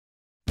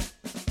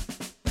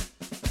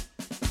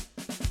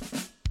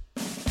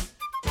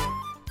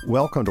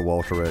Welcome to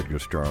Walter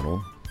Edgar's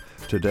Journal.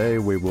 Today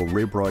we will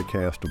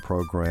rebroadcast a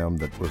program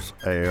that was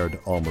aired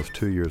almost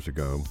 2 years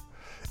ago.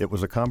 It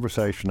was a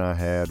conversation I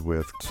had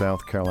with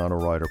South Carolina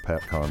writer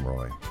Pat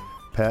Conroy.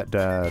 Pat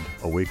died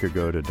a week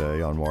ago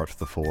today on March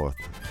the 4th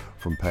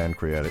from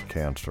pancreatic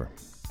cancer.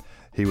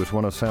 He was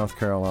one of South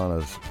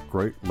Carolina's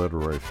great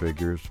literary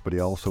figures, but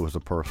he also was a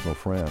personal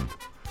friend.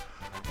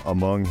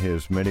 Among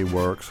his many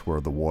works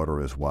were The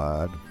Water is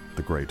Wide,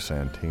 The Great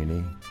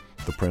Santini,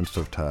 The Prince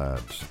of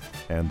Tides,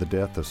 and The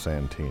Death of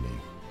Santini.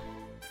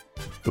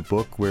 The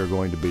book we're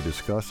going to be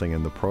discussing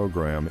in the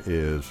program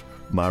is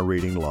My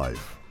Reading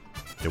Life.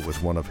 It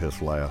was one of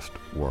his last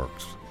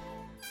works.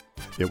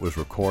 It was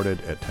recorded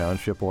at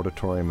Township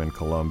Auditorium in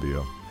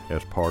Columbia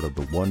as part of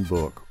the One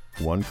Book,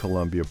 One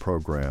Columbia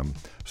program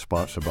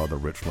sponsored by the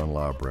Richland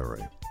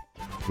Library.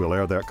 We'll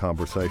air that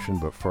conversation,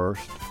 but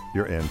first,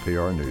 your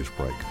NPR News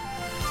Break.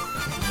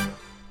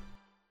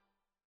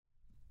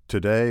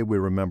 Today, we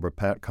remember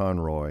Pat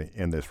Conroy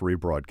in this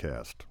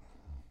rebroadcast.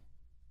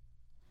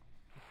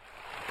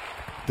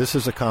 This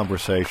is a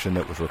conversation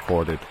that was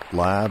recorded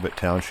live at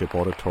Township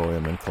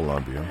Auditorium in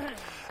Columbia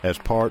as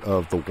part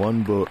of the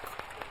One Book,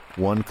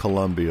 One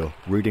Columbia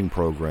reading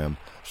program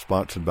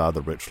sponsored by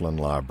the Richland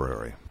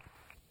Library.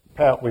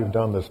 Pat, we've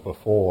done this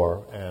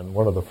before, and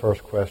one of the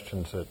first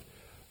questions that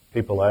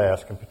people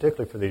ask, and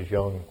particularly for these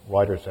young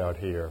writers out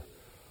here,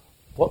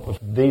 what was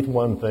the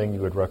one thing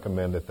you would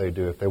recommend that they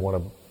do if they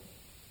want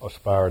to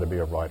aspire to be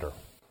a writer?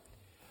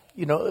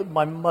 You know,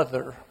 my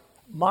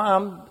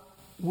Mom,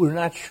 we're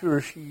not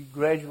sure she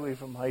graduated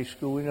from high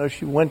school. We know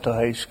she went to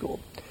high school.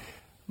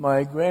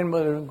 My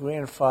grandmother and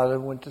grandfather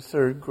went to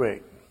third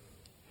grade.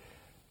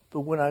 But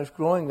when I was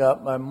growing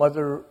up, my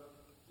mother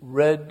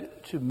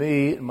read to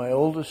me and my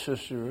older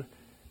sister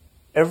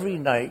every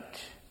night,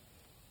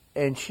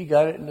 and she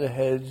got it in the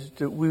heads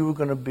that we were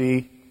going to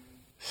be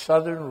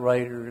Southern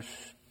writers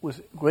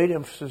with great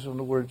emphasis on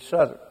the word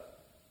Southern.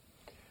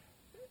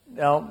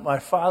 Now, my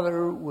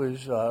father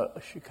was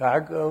a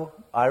Chicago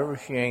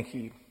Irish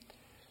Yankee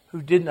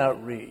who did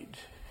not read,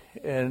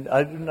 and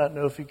I do not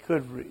know if he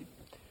could read.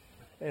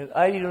 And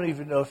I don't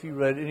even know if he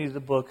read any of the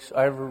books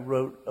I ever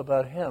wrote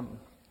about him.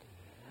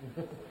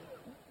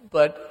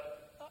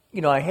 But,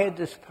 you know, I had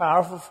this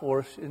powerful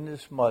force in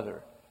this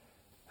mother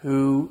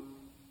who,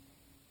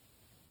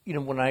 you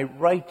know, when I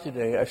write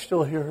today, I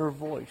still hear her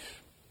voice.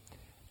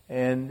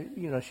 And,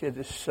 you know, she had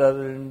this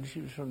Southern, she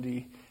was from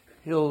the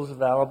hills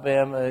of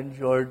Alabama and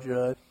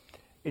Georgia.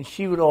 And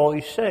she would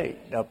always say,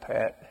 "Now,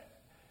 Pat,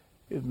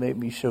 it would make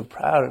me so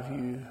proud of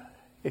you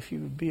if you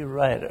would be a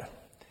writer."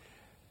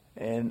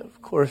 And,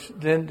 of course,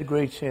 then The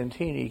Great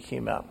Santini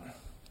came out.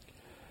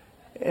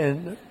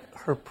 And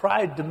her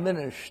pride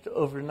diminished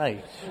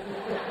overnight.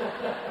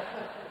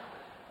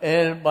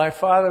 And my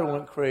father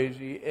went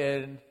crazy,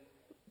 and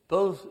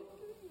both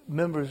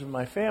members of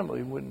my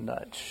family went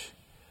nuts.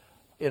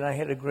 And I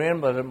had a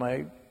grandmother,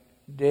 my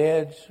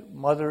dad's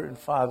mother and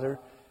father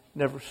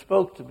never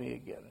spoke to me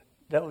again.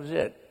 That was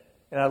it.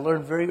 And I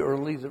learned very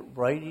early that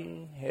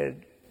writing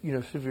had, you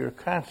know, severe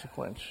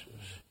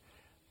consequences.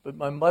 But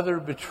my mother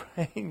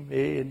betraying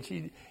me,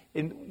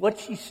 and what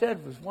she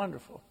said was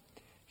wonderful.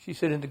 She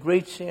said, "In The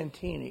Great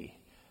Santini,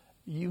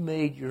 you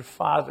made your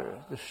father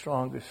the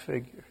strongest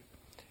figure.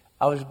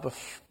 I was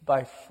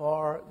by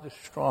far the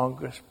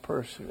strongest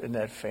person in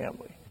that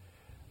family.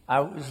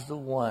 I was the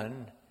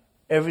one.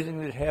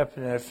 Everything that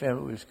happened in that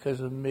family was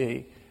because of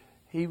me.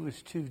 He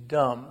was too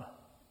dumb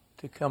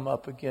to come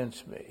up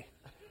against me.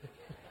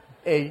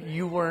 And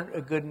you weren't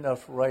a good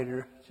enough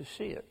writer to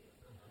see it."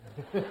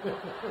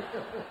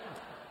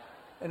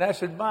 And I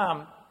said,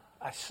 "Mom,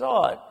 I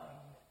saw it,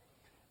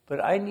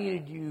 but I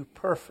needed you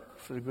perfect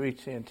for The Great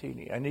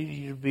Santini. I needed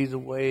you to be the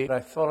way I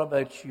thought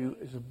about you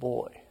as a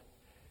boy.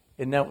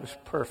 And that was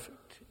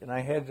perfect. And I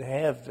had to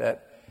have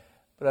that.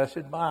 But I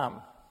said,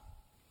 Mom,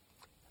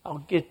 I'll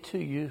get to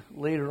you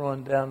later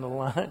on down the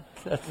line."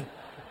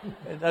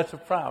 And that's a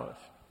promise.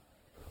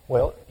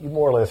 Well, you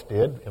more or less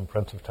did in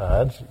Prince of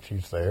Tides.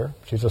 She's there.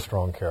 She's a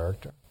strong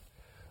character.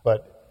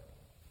 But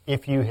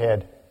if you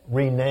had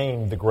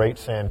renamed The Great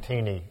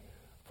Santini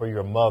for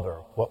your mother,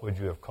 what would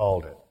you have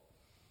called it?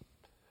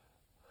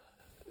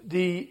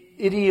 The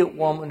Idiot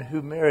Woman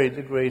Who Married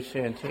the Great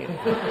Santini.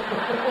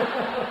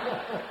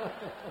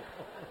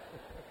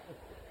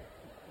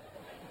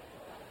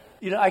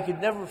 You know, I could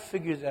never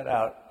figure that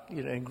out,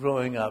 you know, in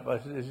growing up. I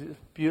was this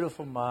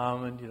beautiful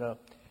mom and, you know,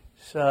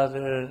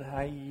 Southern,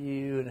 how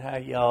you and how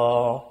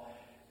y'all.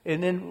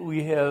 And then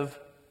we have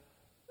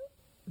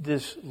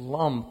this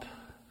lump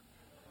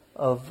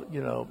of,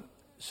 you know,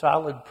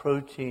 solid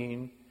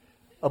protein,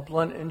 a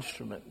blunt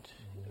instrument.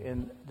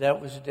 And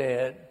that was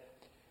Dad.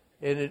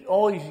 And it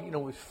always, you know,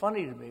 was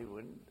funny to me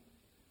when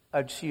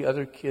I'd see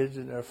other kids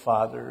and their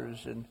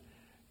fathers and,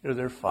 you know,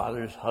 their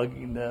fathers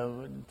hugging them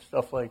and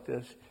stuff like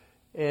this.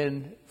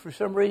 And for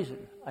some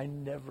reason, I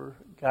never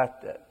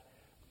got that.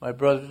 My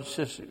brothers and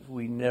sisters,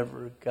 we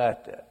never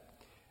got that.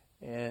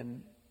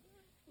 And,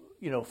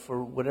 you know,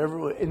 for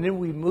whatever, and then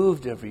we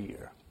moved every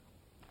year.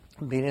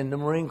 Being in the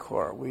Marine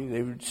Corps,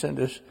 they would send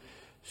us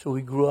So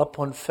we grew up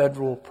on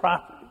federal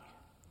property.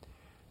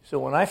 So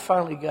when I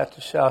finally got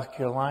to South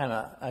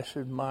Carolina, I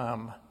said,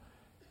 Mom,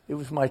 it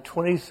was my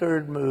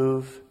 23rd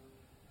move,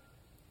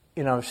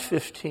 and I was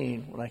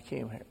 15 when I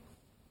came here.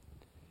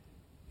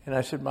 And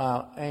I said,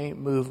 Mom, I ain't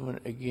moving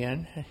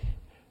again.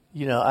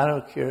 I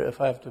don't care if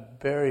I have to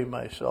bury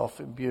myself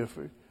in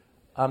Beaufort.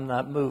 I'm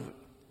not moving.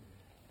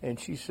 And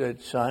she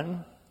said,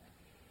 son,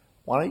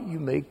 why don't you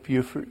make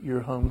Beaufort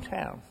your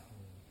hometown?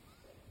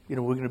 We're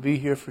going to be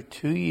here for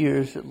 2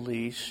 years at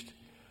least,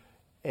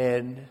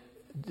 and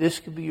this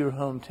could be your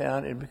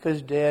hometown. And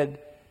because Dad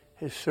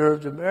has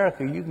served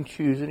America, you can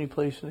choose any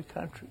place in the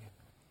country.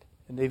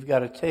 And they've got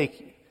to take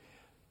you.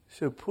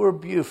 So poor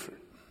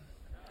Beaufort,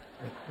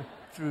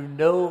 through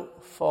no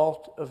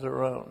fault of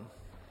their own,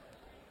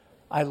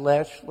 I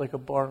latched like a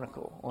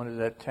barnacle onto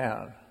that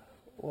town,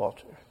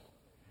 Walter.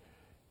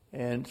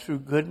 And through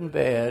good and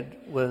bad,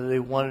 whether they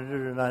wanted it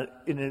or not,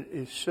 and it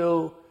is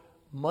so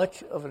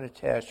much of an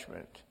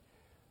attachment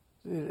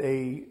that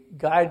a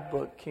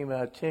guidebook came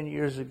out 10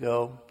 years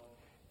ago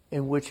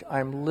in which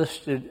I'm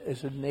listed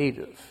as a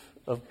native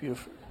of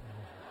Beaufort.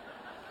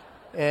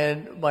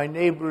 And my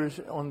neighbors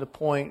on the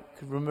point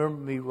could remember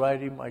me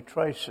riding my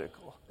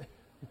tricycle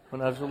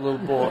when I was a little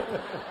boy.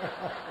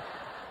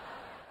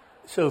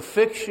 So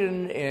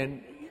fiction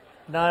and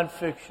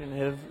nonfiction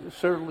have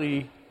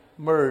certainly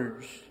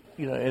merged,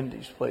 in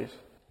these places.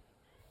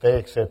 They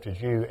accepted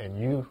you, and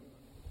you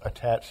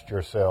attached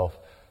yourself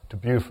to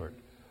Beaufort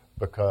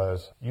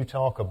because you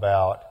talk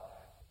about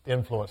the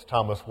influence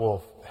Thomas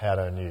Wolfe had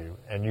on you,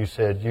 and you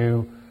said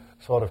you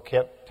sort of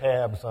kept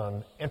tabs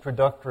on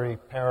introductory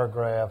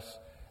paragraphs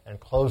and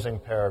closing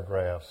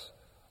paragraphs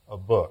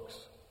of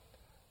books.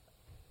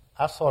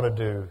 I sort of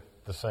do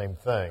the same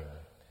thing.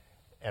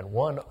 And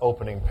one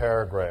opening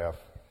paragraph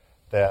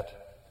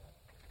that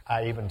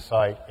I even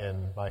cite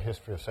in my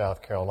history of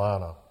South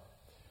Carolina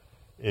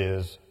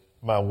is,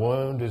 my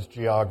wound is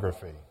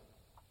geography.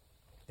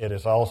 It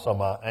is also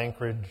my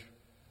anchorage,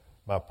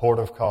 my port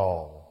of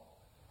call.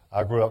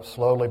 I grew up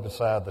slowly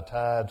beside the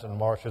tides and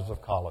marshes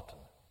of Colleton.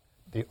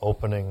 The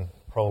opening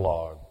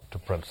prologue to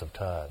Prince of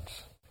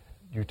Tides.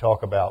 You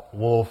talk about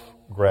Wolfe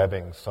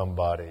grabbing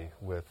somebody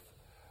with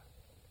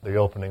the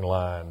opening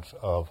lines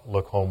of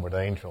Look Homeward,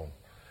 Angel.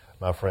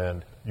 My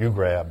friend, you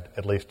grabbed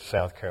at least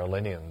South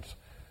Carolinians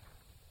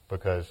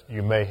because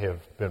you may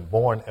have been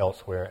born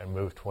elsewhere and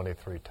moved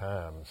 23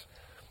 times,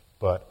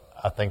 but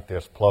I think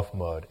there's Pluff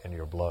mud in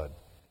your blood.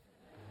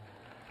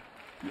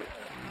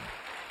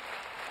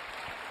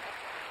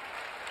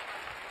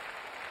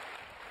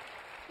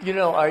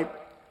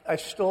 I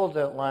stole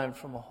that line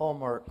from a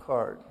Hallmark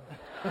card.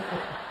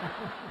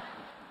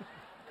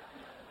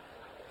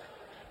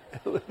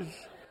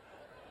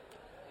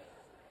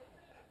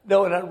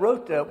 And I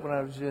wrote that when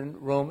I was in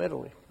Rome,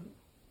 Italy.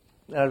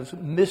 I was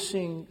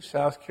missing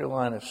South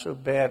Carolina so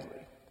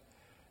badly.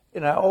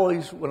 And I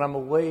always, when I'm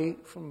away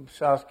from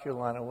South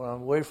Carolina, when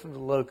I'm away from the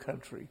Low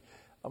Country,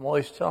 I'm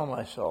always telling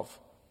myself,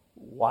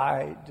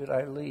 why did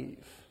I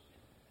leave?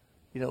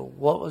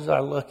 What was I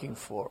looking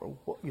for?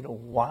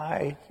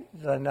 Why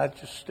did I not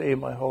just stay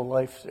my whole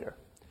life there?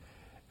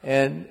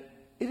 And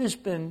it has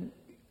been,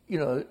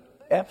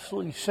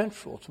 absolutely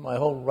central to my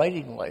whole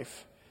writing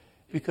life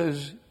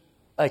because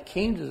I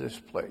came to this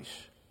place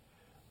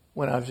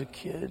when I was a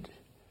kid.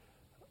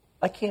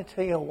 I can't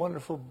tell you how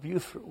wonderful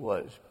Beaufort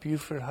was,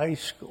 Beaufort High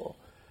School.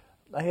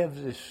 I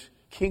have this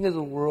king of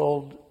the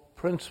world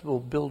principal,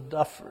 Bill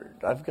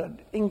Dufford. I've got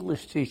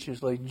English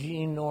teachers like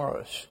Gene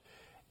Norris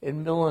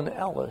and Millen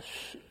Ellis.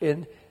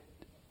 And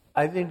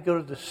I then go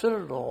to the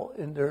Citadel,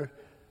 and there are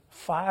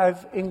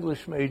 5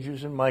 English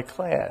majors in my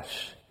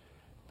class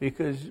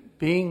because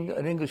being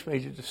an English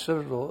major at the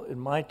Citadel in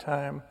my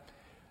time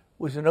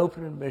was an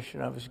open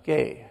admission I was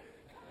gay.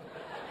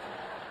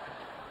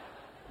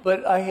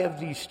 But I have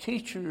these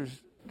teachers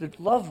that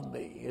love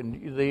me,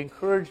 and they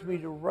encouraged me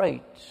to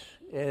write.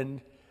 And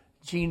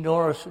Gene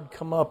Norris would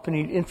come up, and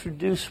he'd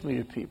introduce me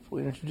to people.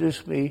 He'd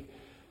introduce me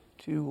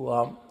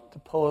to the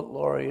poet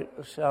laureate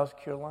of South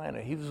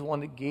Carolina. He was the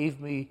one that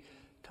gave me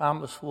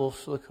Thomas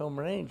Wolfe's Look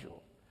Homeward,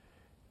 Angel.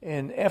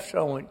 And after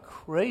I went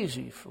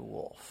crazy for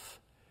Wolfe,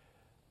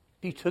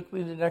 he took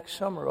me the next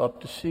summer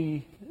up to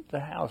see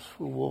the house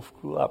where Wolfe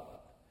grew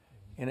up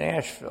in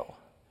Asheville.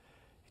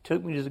 He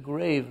took me to the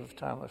grave of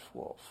Thomas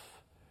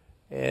Wolfe.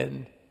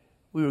 And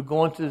we were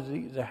going to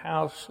the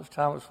house of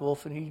Thomas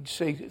Wolfe, and he'd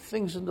say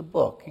things in the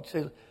book. He'd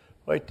say,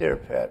 right there,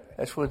 Pat,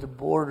 that's where the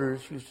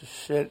boarders used to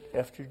sit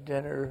after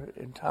dinner,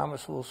 and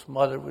Thomas Wolfe's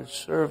mother would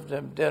serve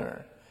them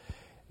dinner.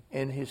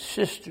 And his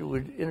sister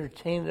would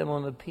entertain them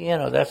on the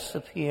piano. That's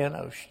the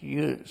piano she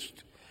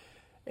used.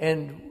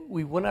 And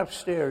we went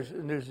upstairs,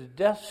 and there's a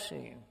death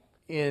scene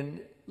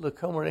in Look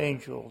Homeward,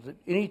 Angel that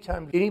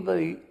anytime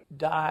anybody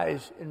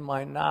dies in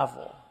my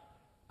novel,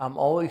 I'm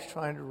always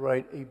trying to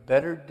write a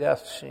better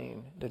death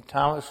scene than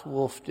Thomas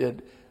Wolfe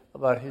did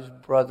about his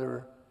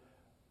brother,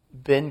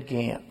 Ben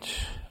Gant.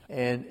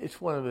 And it's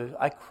one of the,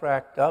 I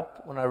cracked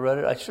up when I read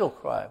it. I still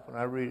cry when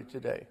I read it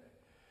today.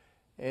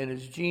 And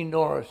as Gene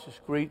Norris, this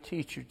great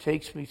teacher,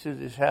 takes me to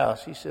this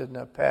house, he said,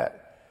 "Now,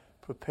 Pat,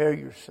 prepare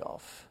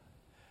yourself.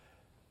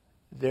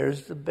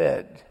 There's the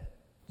bed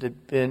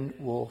that Ben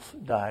Wolfe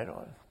died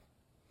on."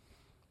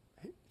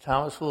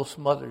 Thomas Wolfe's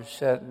mother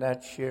sat in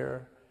that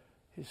chair.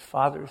 His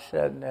father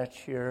sat in that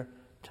chair.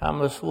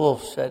 Thomas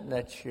Wolfe sat in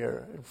that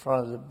chair in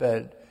front of the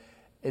bed.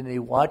 And they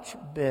watched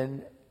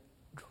Ben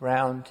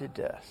drown to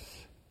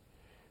death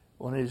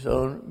on his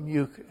own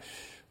mucus.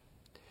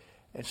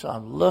 And so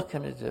I'm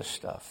looking at this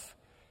stuff.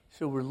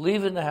 So we're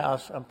leaving the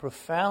house. I'm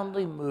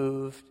profoundly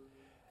moved.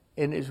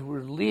 And as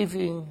we're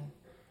leaving,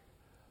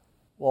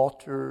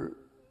 Walter,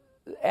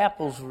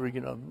 apples were,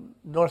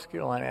 North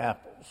Carolina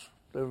apples.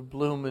 They were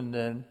blooming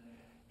then.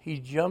 He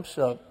jumps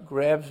up,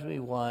 grabs me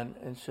one,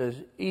 and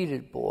says, "Eat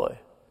it, boy."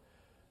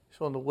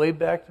 So on the way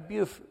back to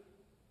Beaufort,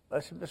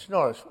 I said, "Mr.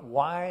 Norris,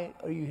 why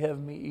are you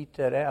having me eat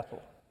that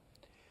apple?"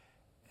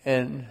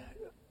 And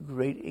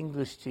great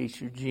English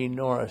teacher Gene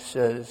Norris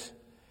says,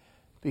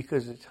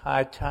 "Because it's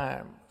high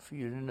time for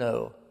you to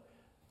know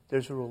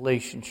there's a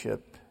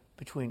relationship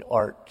between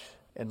art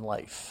and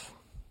life."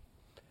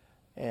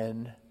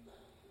 And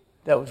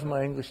that was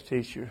my English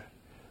teacher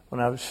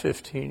when I was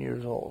 15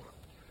 years old.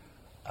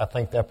 I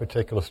think that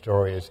particular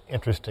story is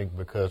interesting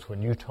because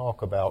when you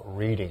talk about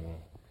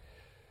reading,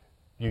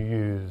 you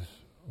use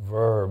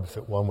verbs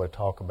that one would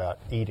talk about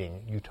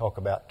eating. You talk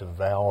about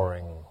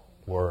devouring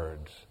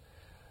words,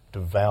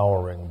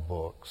 devouring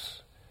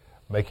books,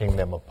 making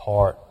them a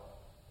part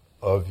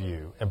of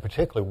you, and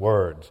particularly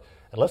words.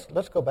 And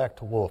let's go back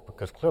to Wolfe,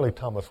 because clearly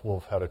Thomas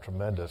Wolfe had a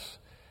tremendous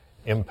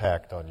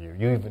impact on you.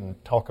 You even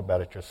talk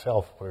about it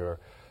yourself where,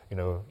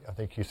 I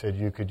think you said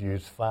you could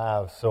use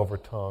 5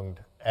 silver-tongued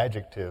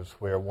adjectives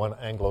where one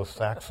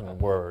Anglo-Saxon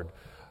word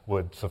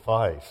would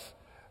suffice.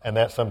 And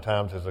that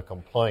sometimes is a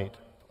complaint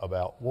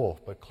about Wolfe.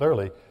 But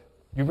clearly,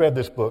 you read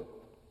this book,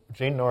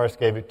 Gene Norris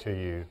gave it to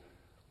you,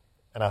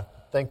 and I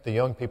think the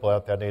young people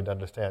out there need to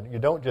understand, you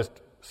don't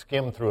just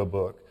skim through a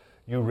book.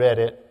 You read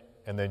it,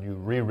 and then you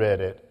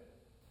reread it,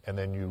 and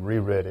then you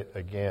reread it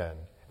again,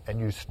 and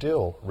you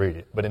still read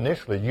it. But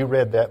initially, you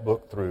read that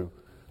book through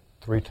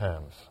 3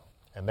 times,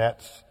 and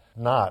that's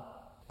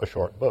not a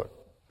short book.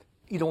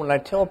 When I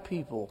tell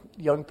people,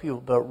 young people,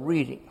 about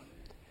reading,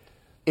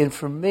 and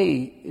for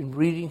me,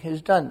 reading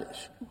has done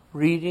this.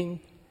 Reading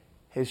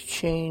has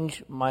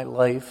changed my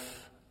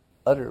life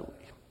utterly.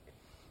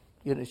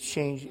 It's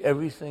changed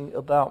everything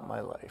about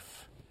my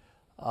life.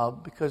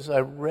 Because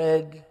I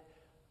read,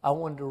 I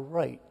wanted to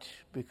write.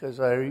 Because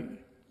I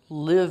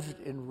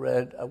lived and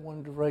read, I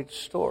wanted to write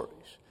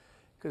stories.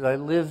 Because I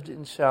lived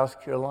in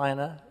South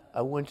Carolina,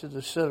 I went to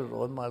the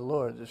Citadel, and my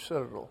Lord, the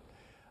Citadel.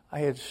 I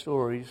had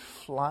stories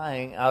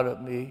flying out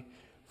at me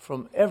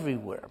from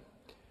everywhere.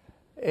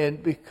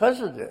 And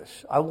because of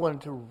this, I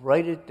wanted to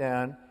write it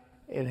down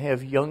and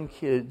have young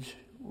kids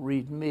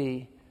read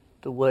me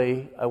the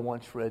way I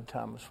once read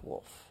Thomas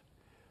Wolfe.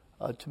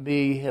 To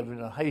me,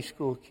 having a high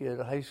school kid,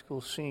 a high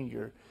school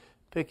senior,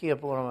 picking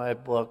up one of my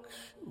books,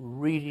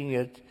 reading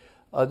it,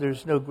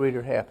 there's no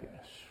greater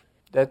happiness.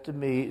 That to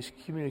me is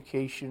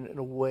communication in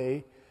a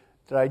way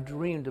that I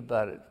dreamed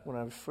about it when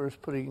I was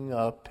first putting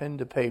pen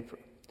to paper.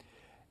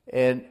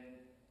 And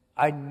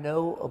I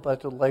know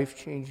about the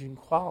life-changing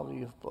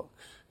quality of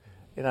books.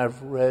 And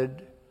I've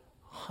read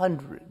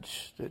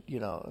hundreds that,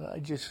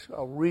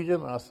 I'll read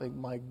them and I'll think,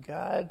 my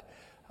God,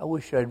 I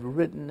wish I'd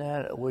written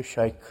that. I wish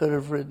I could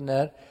have written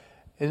that.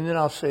 And then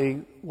I'll say,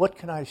 what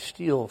can I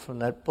steal from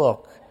that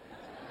book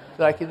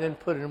that I can then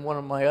put in one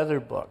of my other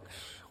books?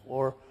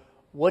 Or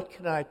what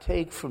can I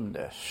take from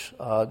this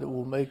that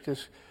will make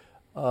this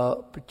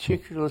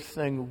particular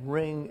thing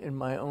ring in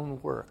my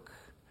own work?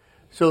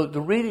 So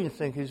the reading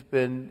thing has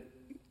been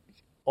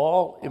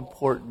all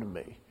important to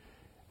me.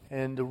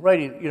 And the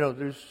writing,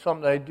 there's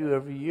something I do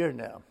every year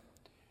now,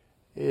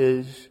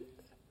 is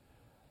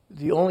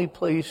the only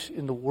place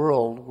in the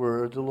world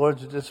where the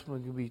Lord's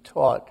discipline can be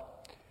taught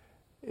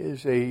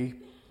is a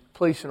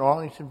place in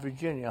Arlington,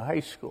 Virginia, a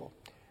high school.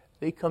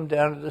 They come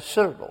down to the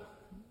Citadel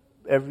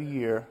every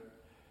year,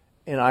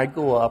 and I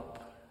go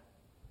up,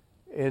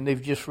 and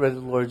they've just read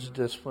the Lord's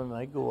discipline, and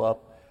I go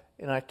up,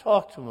 and I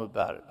talk to them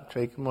about it. I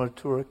take them on a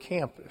tour of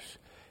campus.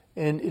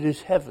 And it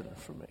is heaven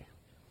for me.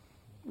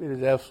 It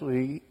is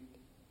absolutely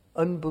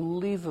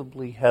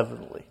unbelievably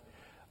heavenly.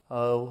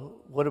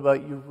 What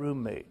about your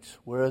roommates?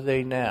 Where are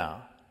they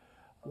now?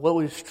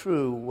 What is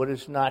true? What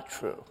is not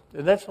true?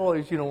 And that's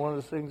always, one of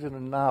the things in a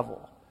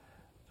novel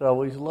that I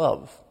always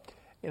love.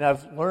 And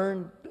I've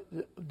learned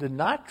the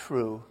not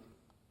true.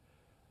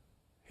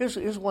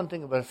 Here's one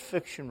thing about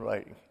fiction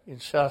writing in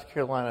South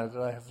Carolina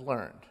that I have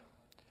learned.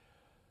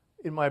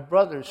 In my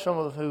brothers, some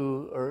of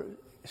who are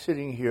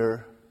sitting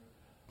here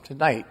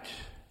tonight,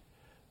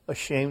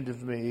 ashamed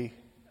of me,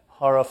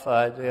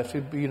 horrified, they have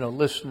to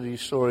listen to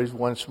these stories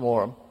once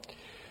more.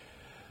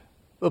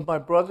 But my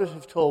brothers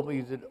have told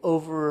me that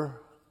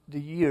over the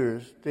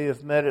years, they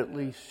have met at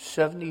least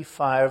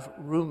 75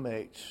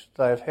 roommates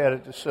that I've had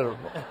at the Citadel.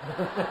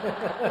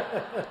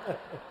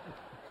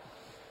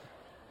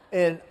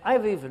 And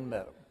I've even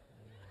met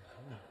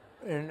them.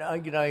 And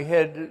I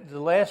had, the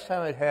last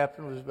time it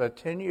happened was about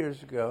 10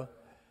 years ago.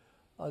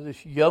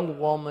 This young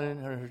woman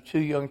and her 2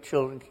 young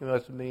children came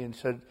up to me and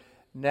said,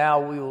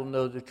 "Now we will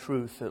know the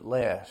truth at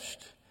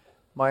last.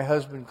 My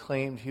husband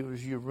claimed he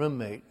was your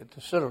roommate at the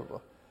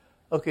Citadel."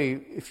 Okay,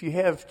 if you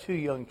have 2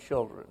 young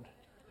children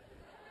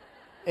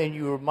and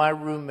you were my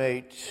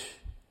roommate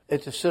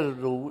at the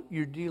Citadel,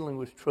 you're dealing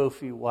with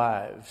trophy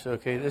wives.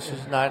 Okay, this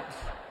is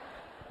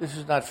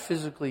not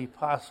physically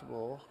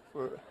possible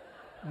for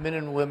men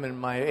and women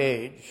my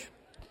age.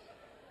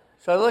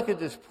 So I look at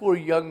this poor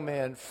young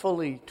man,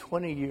 fully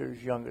 20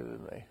 years younger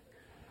than me,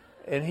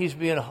 and he's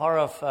being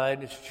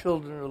horrified. His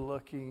children are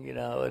looking,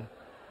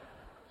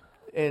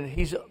 and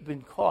he's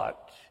been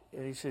caught.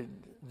 And he said,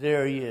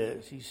 "There he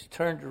is. He's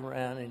turned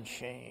around in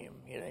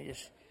shame.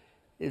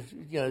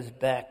 His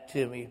back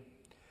to me."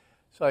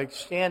 So I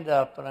stand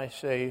up and I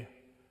say,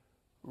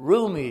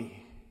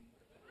 "Roomy."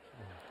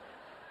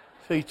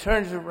 So he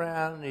turns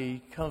around and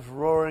he comes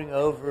roaring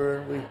over,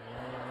 and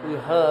we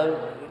hug.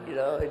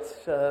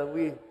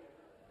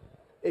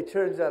 It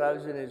turns out I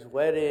was in his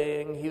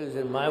wedding. He was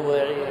in my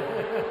wedding,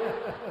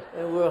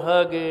 and we're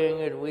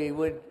hugging. And we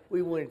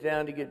went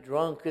down to get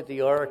drunk at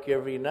the Ark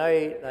every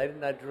night. And I did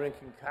not drink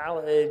in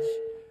college,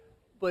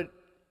 but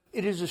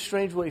it is a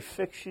strange way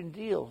fiction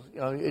deals.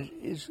 It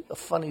is a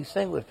funny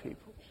thing with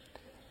people.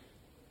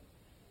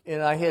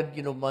 And I had,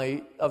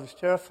 I was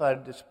terrified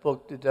of this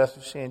book, The Death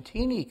of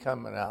Santini,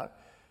 coming out,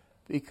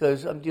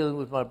 because I'm dealing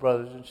with my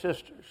brothers and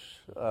sisters,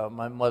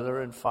 my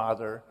mother and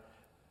father,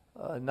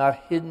 not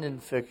hidden in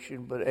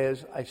fiction, but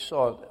as I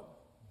saw them.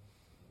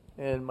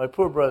 And my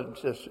poor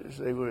brothers and sisters,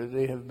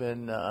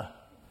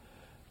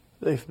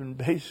 they've been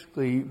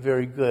basically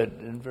very good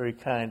and very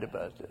kind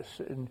about this.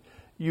 And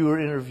you are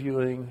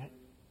interviewing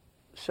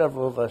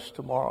several of us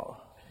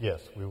tomorrow.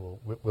 Yes, we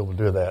will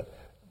do that.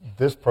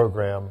 This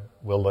program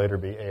will later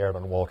be aired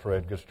on Walter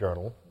Edgar's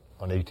Journal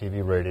on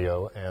ETV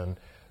Radio, and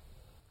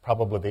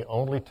probably the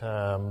only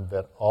time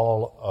that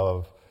all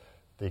of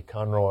the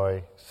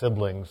Conroy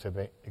siblings,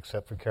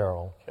 except for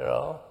Carol,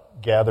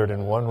 gathered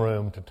in one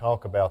room to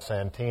talk about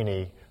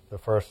Santini. The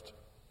first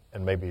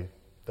and maybe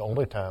the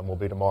only time will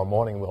be tomorrow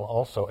morning. We'll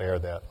also air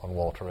that on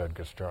Walter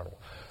Edgar's Journal.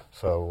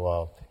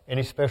 So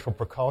any special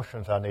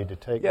precautions I need to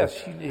take?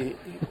 Yes, you need.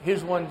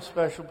 Here's one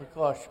special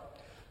precaution.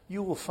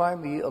 You will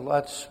find me a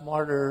lot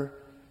smarter,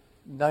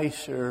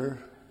 nicer,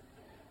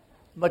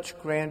 much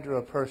grander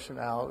a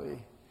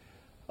personality,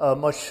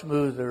 much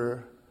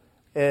smoother,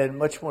 and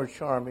much more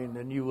charming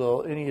than you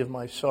will any of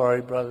my sorry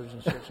brothers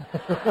and sisters.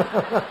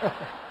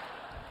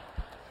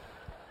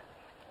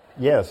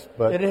 Yes,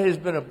 but... And it has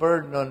been a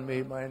burden on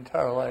me my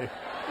entire life.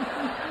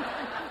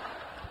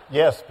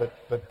 Yes,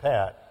 but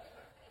Pat,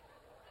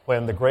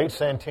 when the great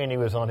Santini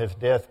was on his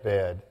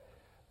deathbed,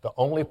 the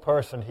only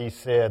person he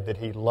said that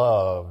he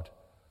loved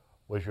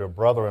was your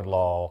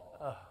brother-in-law,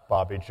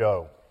 Bobby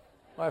Joe.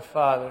 My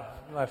father.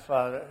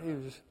 He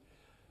was...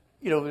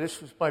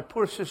 this was my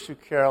poor sister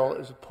Carol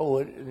is a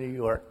poet in New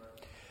York.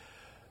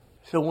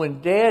 So when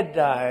Dad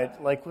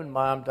died, like when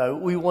Mom died,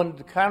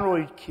 the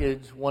Conroy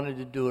kids wanted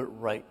to do it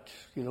right.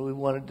 We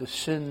wanted to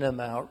send them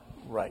out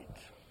right.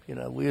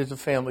 We as a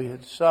family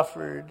had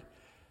suffered.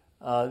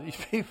 These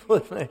people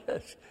had made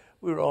us,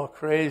 we were all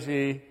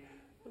crazy.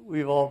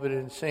 We've all been in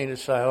insane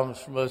asylums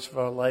for most of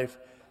our life,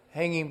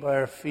 hanging by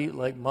our feet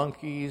like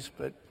monkeys.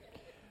 But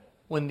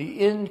when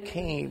the end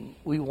came,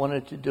 we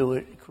wanted to do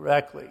it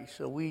correctly.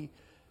 So we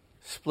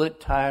split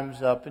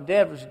times up, and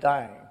Dad was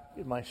dying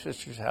in my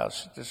sister's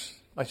house,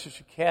 my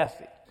sister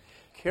Kathy.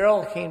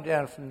 Carol came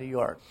down from New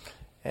York,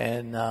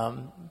 and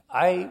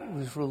I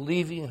was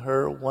relieving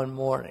her one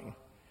morning.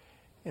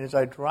 And as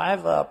I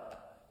drive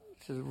up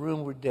to the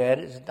room where Dad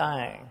is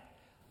dying,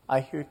 I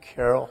hear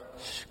Carol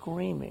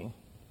screaming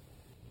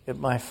at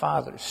my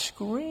father,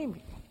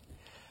 screaming,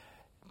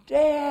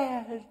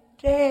 "Dad,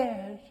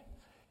 Dad,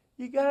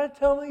 you got to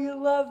tell me you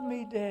love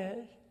me,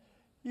 Dad.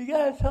 You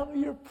got to tell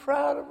me you're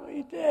proud of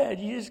me, Dad.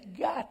 You just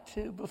got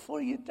to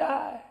before you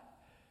die.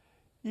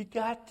 You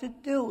got to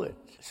do it."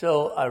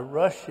 So I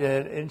rush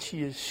in, and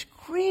she is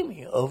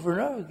screaming over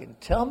and over again,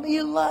 "Tell me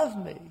you love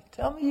me.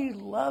 Tell me you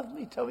love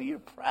me. Tell me you're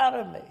proud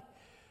of me."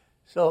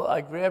 So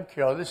I grab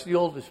Carol. This is the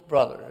oldest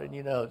brother, and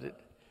you know that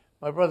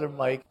my brother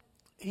Mike,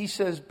 he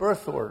says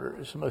birth order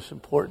is the most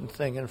important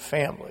thing in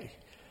family.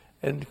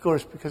 And, of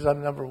course, because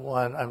I'm number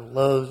one, I'm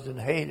loathed and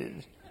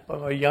hated by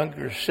my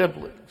younger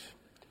siblings.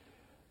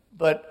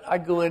 But I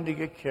go in to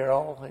get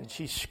Carol, and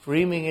she's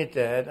screaming at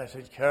Dad. I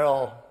said,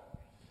 "Carol,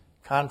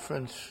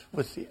 conference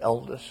with the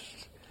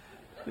eldest,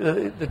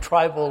 the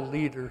tribal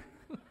leader."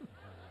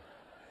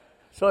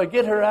 So I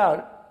get her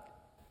out,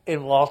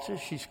 and Walter,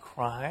 she's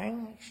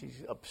crying.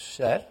 She's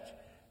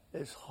upset.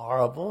 It's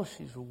horrible.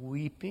 She's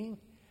weeping,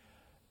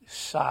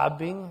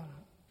 sobbing.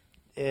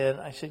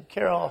 And I said,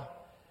 "Carol,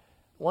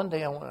 one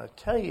day I want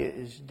to tell you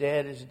is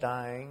Dad is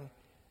dying.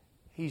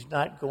 He's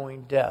not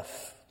going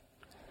deaf.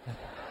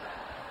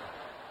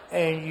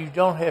 And you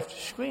don't have to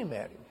scream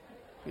at him.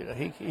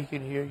 He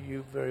can hear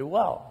you very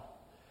well."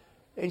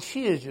 And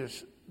she is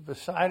just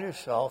beside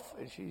herself,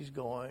 and she's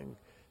going,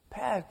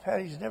 Pat,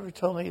 he's never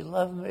told me he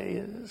loved me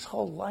his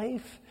whole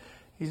life.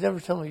 He's never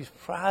told me he's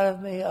proud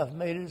of me. I've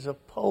made it as a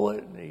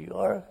poet in New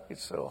York.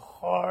 It's so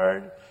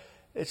hard.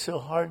 It's so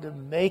hard to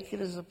make it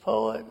as a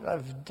poet.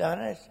 I've done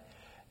it.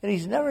 And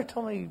he's never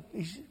told me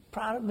he's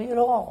proud of me at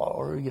all,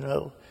 or,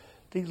 that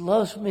he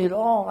loves me at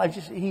all.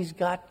 He's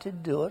got to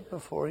do it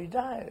before he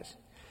dies.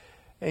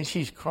 And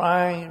she's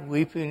crying and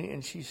weeping,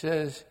 and she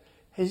says,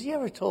 has he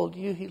ever told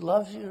you he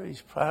loves you or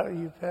he's proud of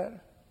you,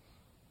 Pat?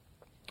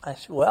 I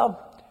said,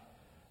 well,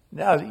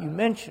 now that you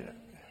mention it,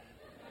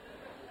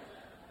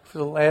 for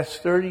the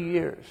last 30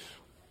 years,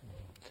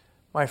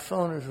 my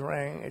phone has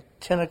rang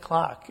at 10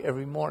 o'clock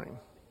every morning.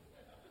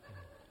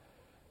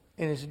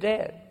 And his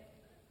dad.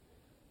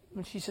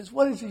 And she says,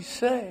 what does he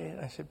say?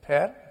 And I said,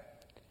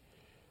 Pat,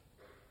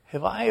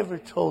 have I ever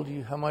told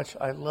you how much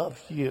I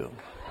loved you?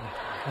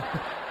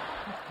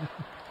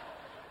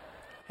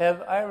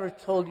 Have I ever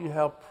told you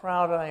how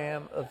proud I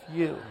am of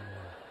you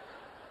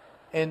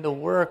and the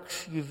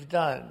works you've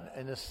done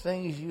and the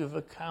things you've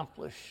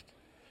accomplished?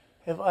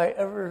 Have I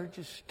ever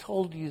just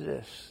told you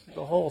this,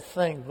 the whole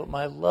thing? But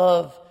my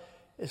love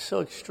is so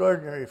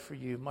extraordinary for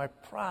you. My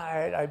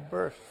pride, I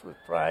burst with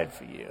pride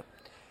for you.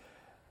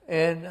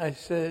 And I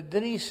said,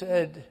 then he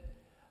said,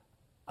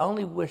 I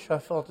only wish I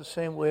felt the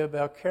same way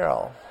about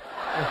Carol.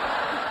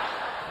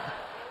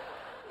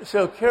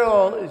 So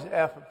Carol is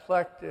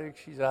apoplectic.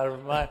 She's out of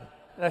her mind.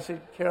 And I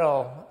said,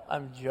 Carol,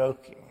 I'm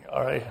joking,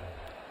 all right?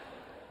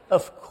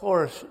 Of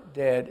course,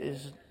 Dad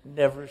has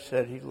never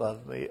said he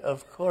loved me.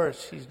 Of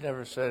course, he's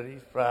never said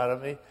he's proud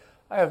of me.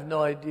 I have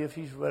no idea if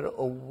he's read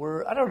a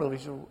word. I don't know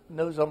if he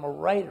knows I'm a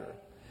writer.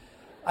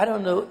 I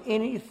don't know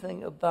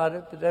anything about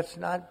it, but that's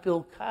not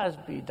Bill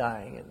Cosby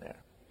dying in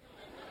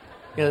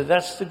there.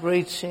 That's the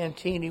great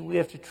Santini. We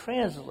have to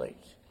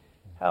translate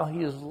how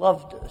he has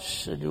loved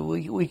us, and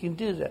we can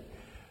do that.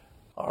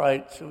 All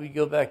right, so we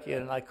go back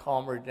in, and I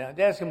calm her down.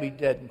 Dad's going to be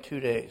dead in 2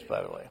 days,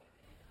 by the way.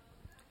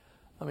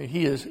 I mean,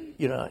 he is,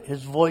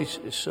 his voice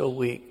is so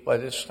weak by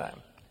this time.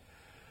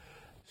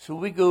 So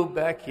we go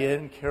back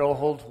in. Carol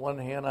holds one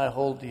hand, I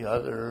hold the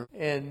other.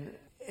 And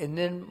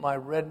then my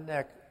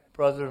redneck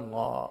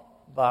brother-in-law,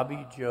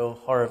 Bobby Joe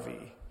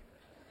Harvey,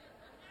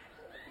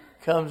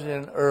 comes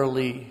in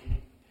early.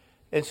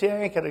 And see,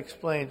 I ain't got to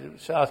explain to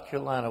South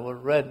Carolina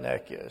what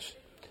redneck is.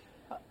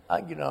 I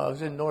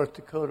was in North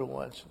Dakota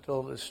once and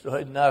told this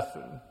story.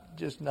 Nothing,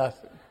 just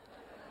nothing.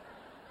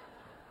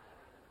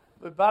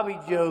 But Bobby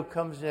Joe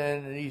comes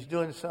in and he's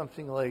doing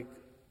something like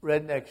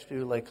rednecks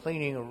do, like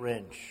cleaning a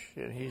wrench.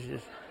 And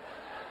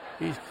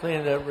he's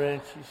cleaning that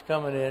wrench. He's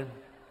coming in.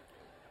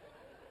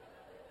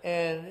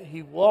 And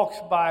he walks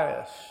by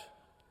us.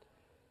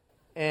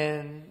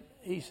 And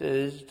he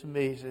says to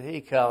me,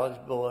 hey, college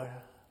boy.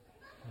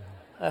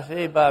 I said,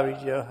 hey, Bobby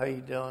Joe, how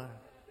you doing?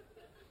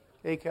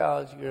 Hey,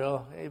 college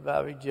girl. Hey,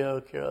 Bobby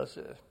Joe, Carol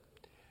says.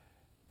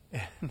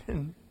 And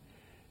then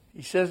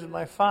he says to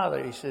my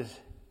father, he says,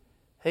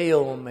 hey,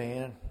 old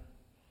man,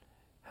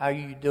 how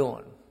you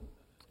doing?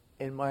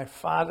 And my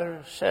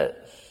father says,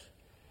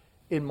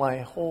 in my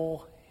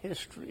whole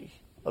history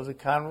of the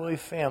Conroy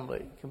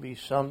family, can be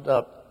summed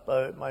up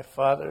by my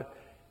father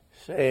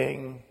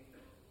saying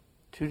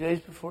 2 days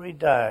before he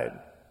died,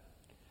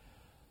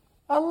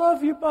 I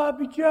love you,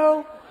 Bobby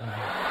Joe.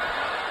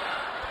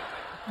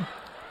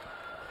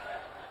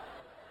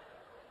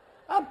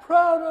 I'm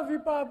proud of you,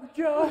 Bobby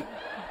Joe.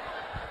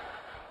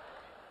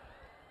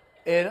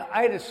 And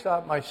I had to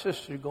stop my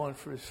sister going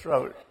for his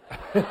throat.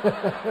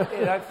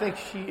 And I think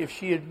if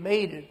she had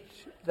made it,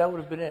 that would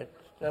have been it.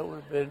 That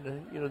would have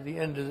been, the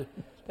end of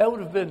that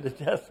would have been the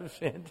death of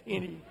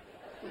Santini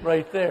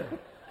right there.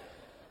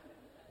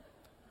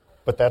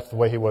 But that's the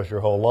way he was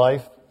your whole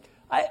life?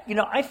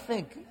 I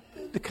think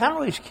the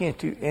Conroys can't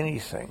do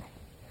anything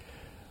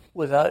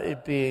without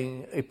it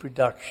being a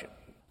production.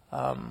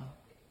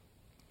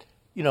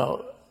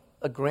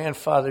 A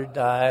grandfather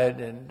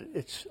died, and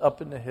it's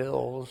up in the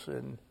hills,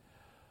 and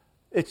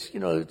it's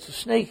a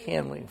snake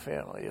handling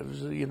family. It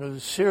was the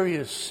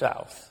serious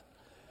South,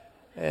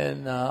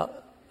 and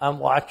I'm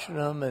watching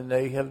them, and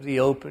they have the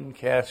open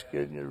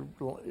casket, and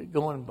they're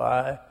going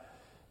by,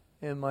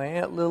 and my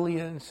Aunt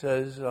Lillian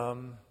says,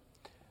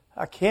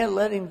 I can't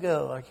let him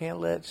go. I can't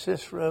let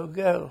Cicero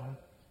go.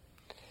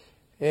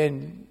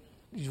 And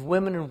these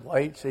women in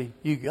white say,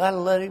 you got to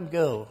let him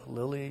go.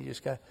 Lillian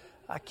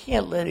I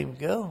can't let him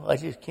go. I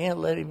just can't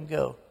let him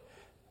go.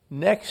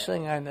 Next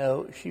thing I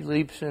know, she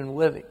leaps in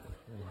with him.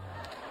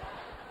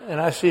 And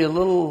I see a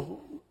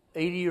little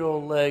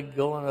 80-year-old leg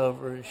going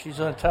over, and she's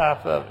on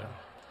top of him.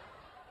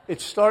 It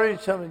started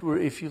to tell me where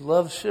if you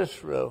love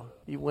Cicero,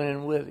 you went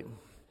in with him.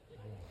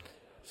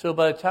 So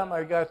by the time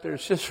I got there,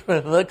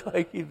 Cicero looked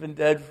like he'd been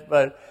dead for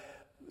about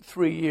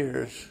 3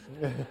 years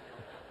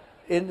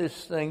in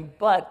this thing.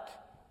 But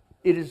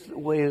it is the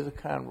way of the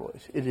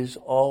Conroys. It is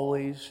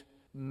always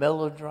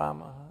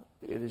melodrama.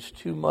 It is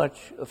too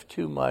much of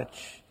too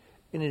much,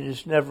 and it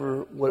is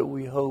never what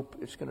we hope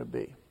it's going to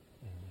be.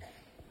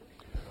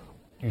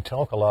 You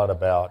talk a lot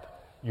about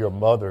your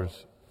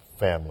mother's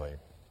family,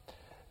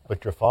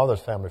 but your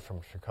father's family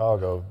from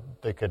Chicago,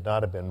 they could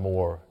not have been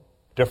more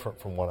different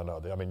from one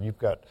another. I mean, you've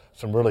got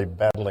some really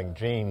battling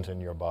genes in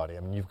your body. I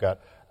mean, you've got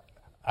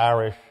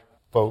Irish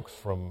folks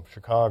from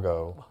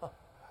Chicago,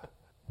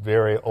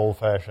 very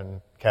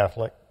old-fashioned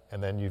Catholic,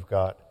 and then you've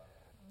got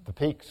the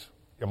Peaks,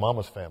 your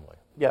mama's family.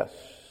 Yes.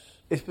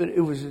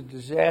 It was a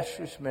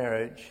disastrous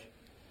marriage.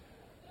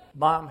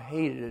 Mom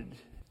hated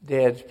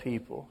Dad's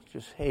people,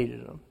 just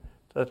hated them.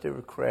 Thought they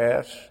were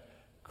crass,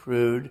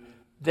 crude.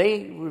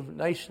 They were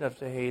nice enough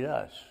to hate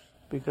us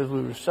because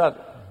we were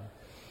Southern.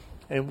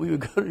 And we would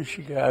go to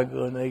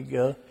Chicago and they'd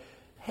go,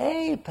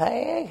 "Hey,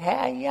 Peg,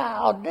 how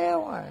y'all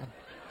doing?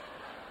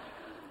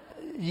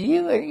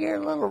 You and your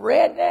little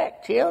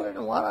redneck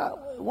children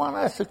want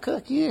us to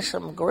cook you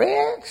some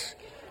grits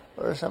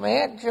or some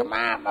Aunt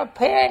Jemima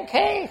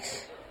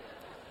pancakes?"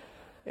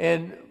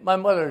 And my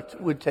mother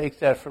would take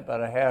that for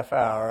about a half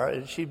hour,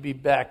 and she'd be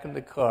back in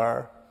the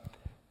car,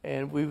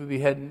 and we would be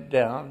heading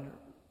down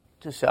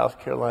to South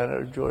Carolina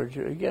or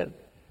Georgia again.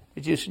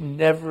 It just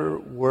never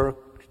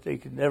worked. They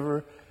could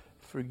never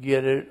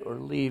forget it or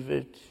leave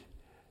it.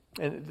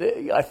 And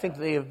I think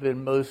they have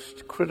been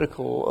most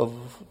critical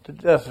of the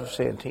death of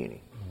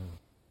Santini.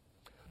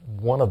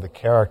 One of the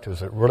characters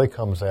that really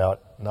comes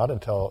out, not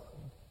until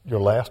your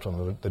last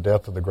one, the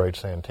death of the great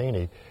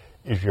Santini,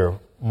 is your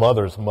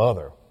mother's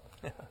mother.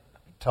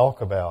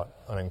 Talk about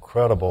an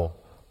incredible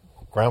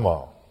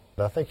grandma.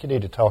 I think you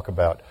need to talk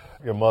about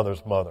your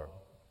mother's mother.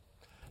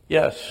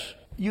 Yes.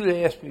 You had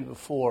asked me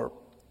before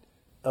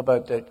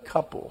about that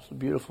couple, the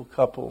beautiful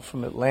couple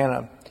from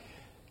Atlanta,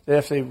 that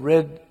if they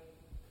read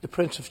The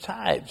Prince of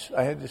Tides,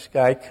 I had this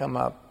guy come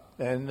up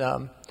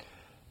and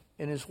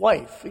his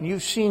wife, and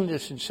you've seen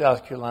this in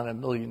South Carolina a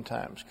million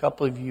times. A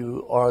couple of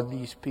you are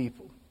these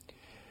people.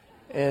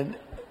 And,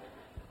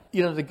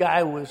 you know, the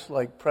guy was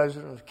like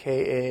president of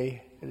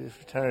KA at his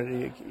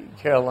fraternity in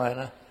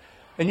Carolina.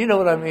 And you know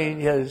what I mean?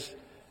 He has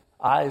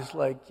eyes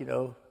like, you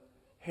know,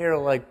 hair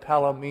like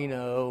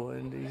Palomino,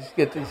 and he's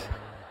got these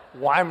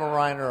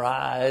Weimaraner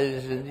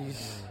eyes, and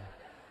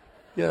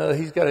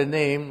he's got a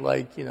name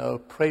like, you know,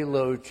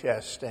 Prelo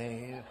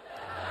Chastain.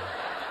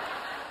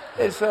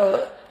 And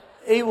so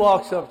he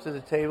walks up to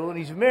the table, and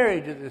he's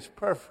married to this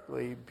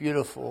perfectly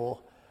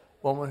beautiful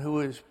woman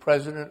who is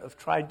president of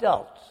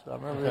Tri-Delt. I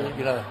remember,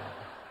 you know,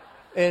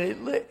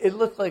 and it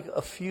looked like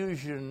a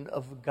fusion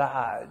of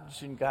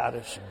gods and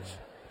goddesses.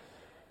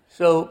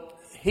 So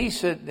he's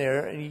sitting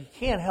there, and he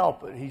can't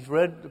help it. He's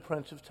read The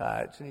Prince of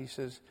Tides, and he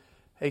says,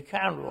 "Hey,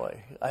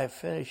 Conroy, I have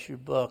finished your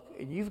book,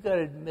 and you've got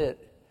to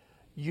admit,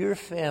 your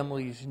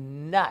family's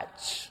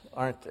nuts,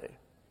 aren't they?"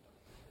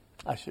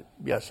 I said,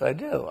 "Yes, I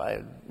do.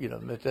 I,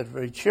 admit that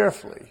very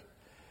cheerfully."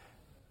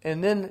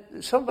 And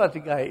then something about the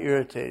guy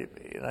irritated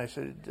me, and I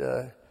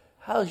said,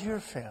 "How's your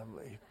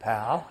family,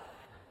 pal?"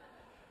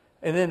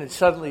 And then it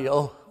suddenly,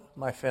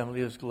 my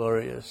family is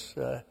glorious.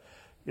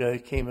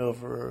 It came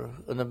over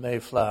in the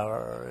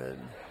Mayflower,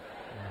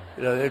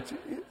 and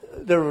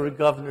there were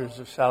governors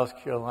of South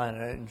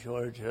Carolina and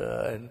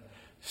Georgia, and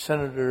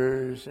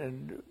senators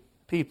and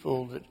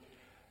people that.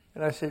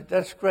 And I said,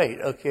 "That's great.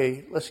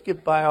 Okay, let's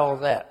get by all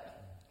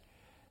that.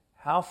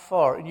 How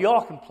far?" And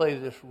y'all can play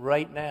this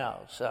right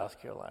now, South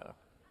Carolina.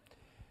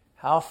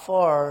 "How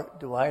far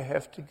do I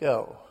have to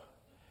go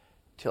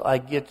till I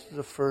get to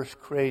the first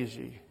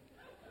crazy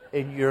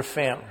in your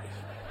family?"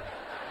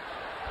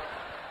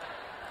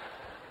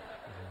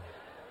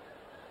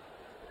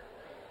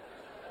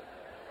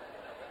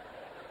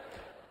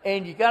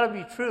 And you got to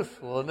be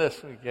truthful in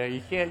this one. Okay?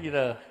 You can't,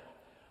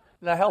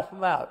 now help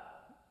them out.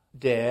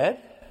 Dad,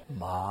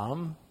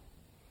 mom,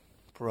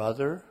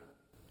 brother,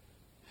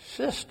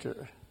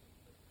 sister,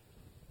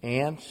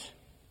 aunts,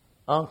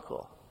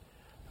 uncle.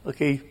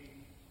 Okay,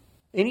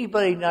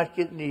 anybody not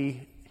get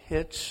any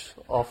hits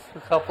off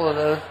a couple of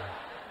those?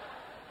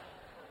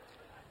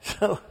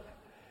 So,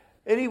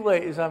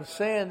 anyway, as I'm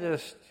saying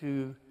this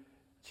to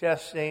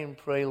Chastain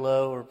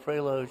Prelo or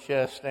Prelo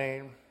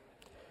Chastain,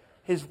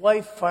 his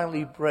wife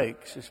finally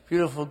breaks. This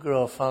beautiful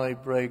girl finally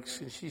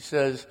breaks, and she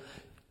says,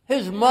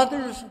 "His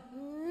mother's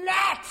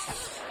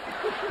nuts!"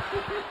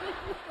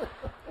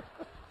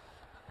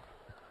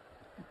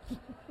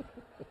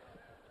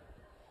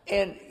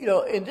 And,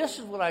 and this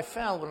is what I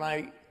found when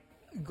I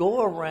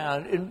go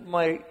around in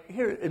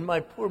my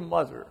poor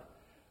mother,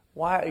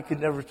 why I could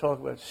never talk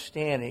about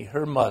Stanny,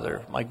 her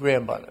mother, my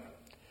grandmother.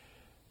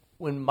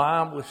 When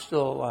Mom was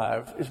still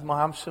alive, is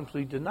Mom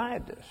simply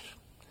denied this.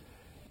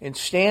 And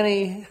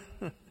Stanny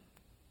was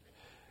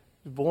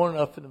born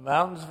up in the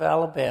mountains of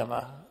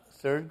Alabama,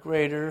 third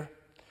grader.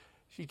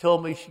 She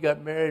told me she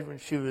got married when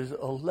she was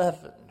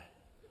 11.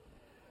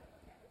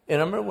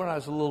 And I remember when I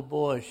was a little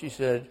boy, she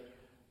said,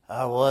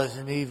 "I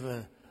wasn't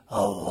even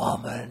a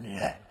woman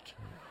yet."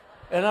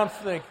 And I'm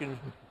thinking,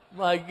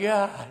 my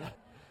God.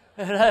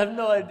 And I have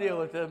no idea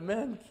what that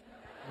meant.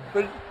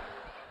 But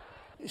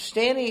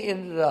Stanny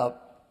ended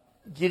up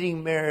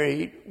getting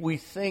married, we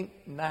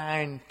think,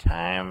 9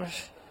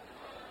 times.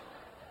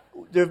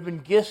 There have been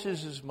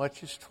guesses as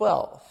much as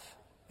 12.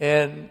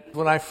 And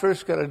when I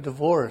first got a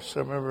divorce, I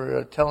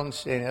remember telling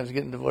Stanny I was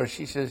getting divorced.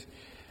 She says,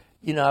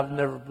 You know, I've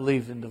never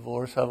believed in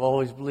divorce. I've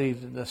always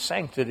believed in the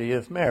sanctity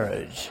of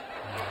marriage.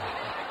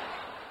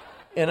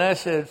 And I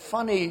said,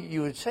 funny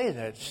you would say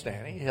that,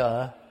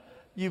 Stanley.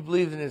 You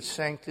believed in its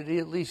sanctity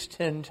at least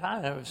 10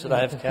 times that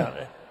I've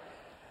counted.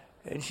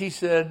 And she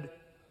said,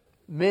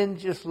 men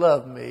just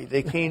love me.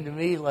 They came to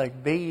me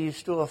like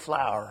bees to a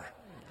flower.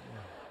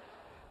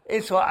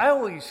 And so I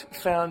always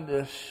found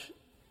this,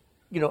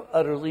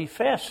 utterly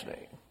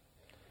fascinating.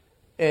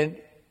 And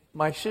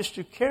my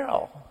sister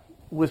Carol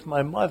with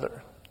my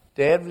mother,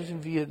 Dad was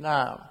in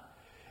Vietnam.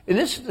 And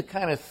this is the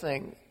kind of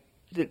thing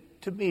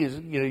that to me is,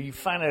 you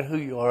find out who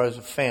you are as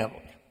a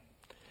family.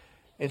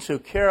 And so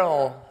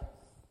Carol,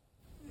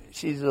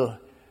 she's a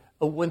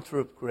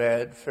Winthrop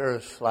grad,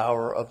 fairest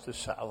flower of the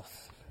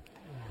South.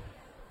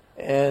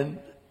 And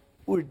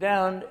we're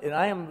down, and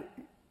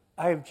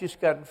I have just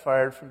gotten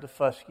fired from the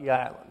Fusky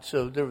Island.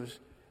 So there was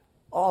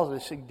all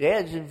this thing.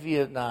 Dad's in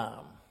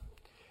Vietnam.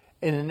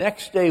 And the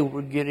next day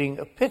we're getting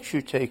a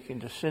picture taken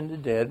to send to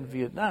Dad in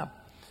Vietnam.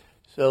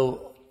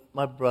 So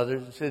my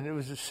brothers, and it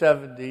was the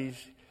 70s.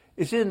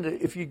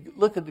 If you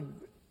look at the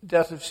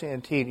death of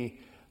Santini,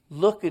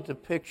 look at the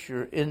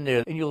picture in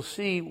there, and you'll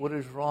see what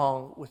is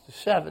wrong with the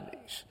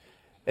 70s,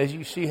 as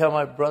you see how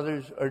my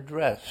brothers are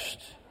dressed.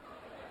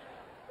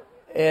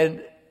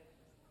 And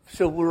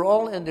so we're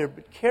all in there,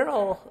 but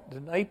Carol,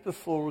 the night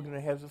before we're going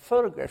to have the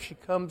photograph, she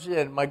comes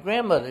in. My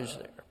grandmother's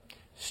there,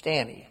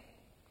 Stanny.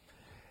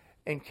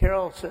 And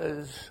Carol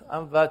says,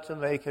 I'm about to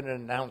make an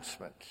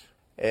announcement.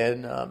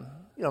 And,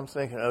 I'm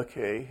thinking,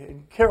 okay.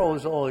 And Carol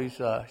was always,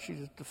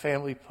 she's the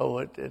family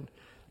poet and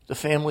the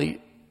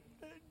family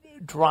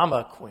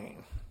drama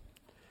queen.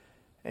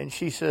 And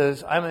she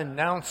says, I'm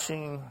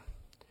announcing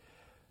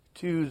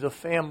to the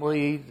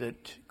family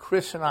that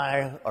Chris and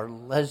I are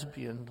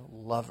lesbian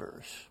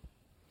lovers.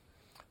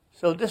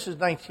 So this is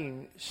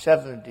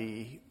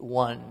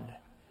 1971,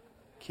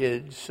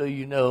 kids, so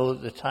you know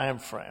the time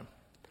frame.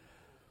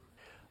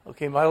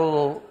 Okay, my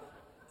little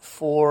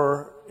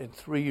 4- and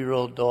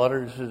 3-year-old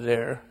daughters are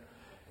there.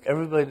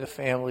 Everybody in the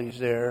family is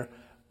there.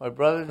 My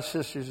brothers and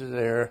sisters are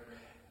there.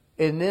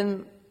 And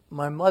then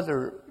my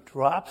mother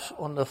drops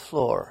on the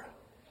floor,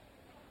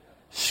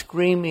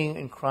 screaming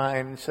and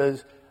crying, and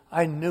says,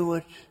 I knew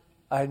it.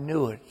 I'll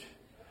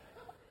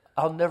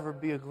never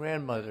be a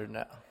grandmother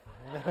now.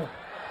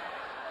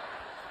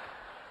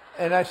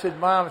 And I said,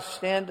 Mom,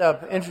 stand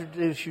up,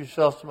 introduce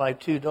yourself to my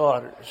 2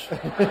 daughters.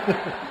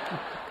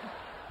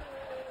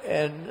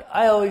 And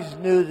I always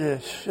knew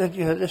this, that,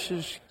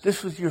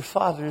 this was your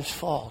father's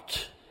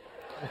fault.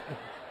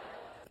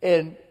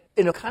 And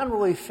in a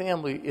Conroy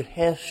family, it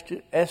has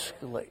to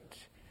escalate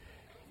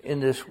in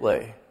this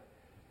way.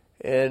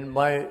 And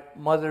my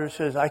mother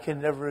says, I can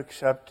never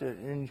accept it.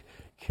 And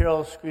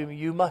Carol's screaming,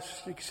 you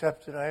must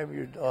accept it. I am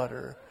your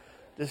daughter.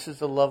 This is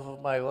the love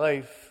of my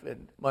life.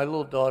 And my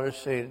little daughter's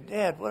saying,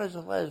 Dad, what is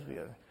a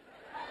lesbian?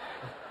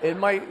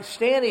 And my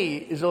Stanny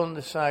is on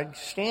the side.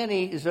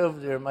 Stanny is over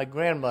there. My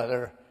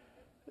grandmother,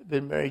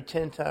 been married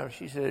 10 times.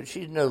 She said,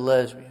 she's no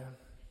lesbian.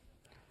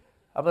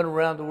 I've been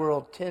around the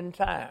world 10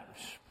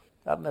 times.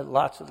 I've met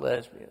lots of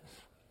lesbians.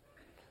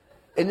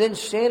 And then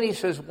Stanny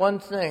says one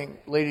thing,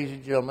 ladies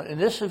and gentlemen, and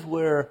this is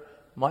where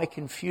my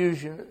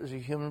confusion as a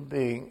human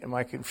being and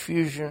my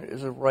confusion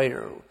as a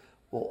writer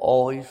will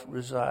always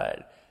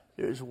reside.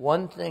 There's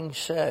one thing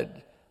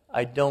said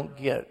I don't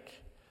get.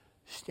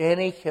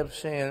 Stanny kept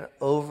saying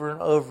over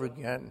and over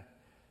again,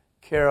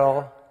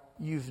 Carol,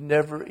 you've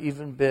never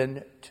even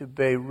been to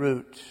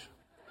Beirut.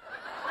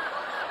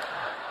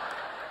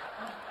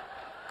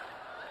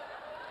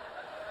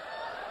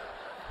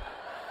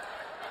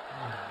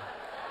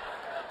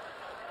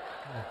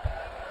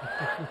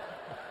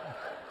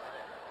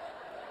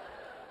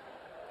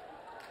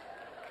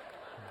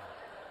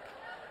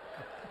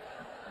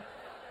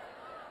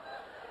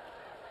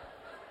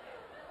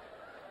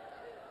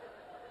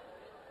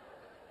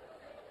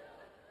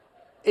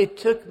 It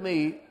took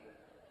me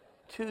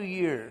 2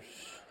 years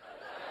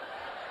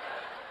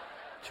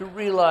to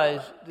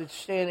realize that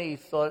Stanny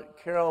thought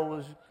Carol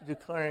was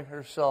declaring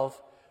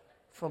herself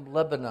from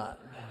Lebanon.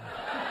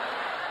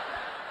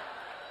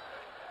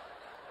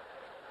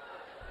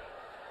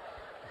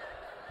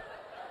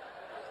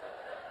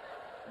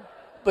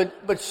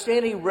 But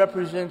Stanny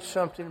represents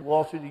something,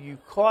 Walter, that you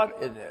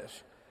caught in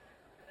this.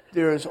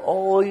 There is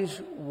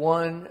always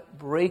one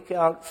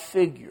breakout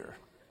figure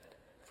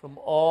from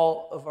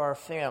all of our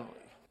family.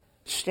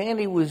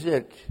 Stanny was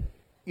it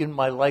in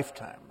my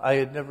lifetime. I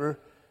had never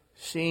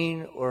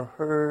seen or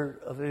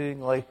heard of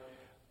anything like.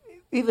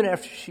 Even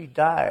after she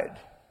died,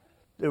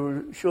 they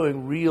were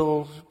showing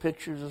reels,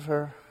 pictures of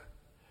her,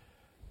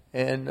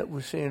 and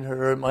we're seeing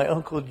her. My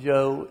Uncle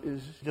Joe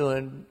is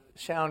doing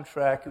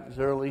soundtrack. It was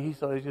early. He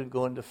thought he was going to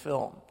go into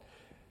film.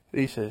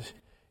 He says,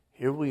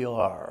 here we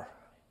are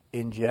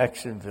in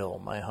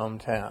Jacksonville, my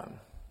hometown.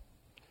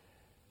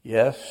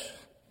 Yes,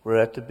 we're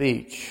at the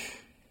beach.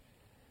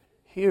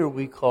 Here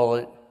we call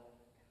it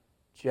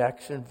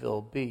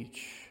Jacksonville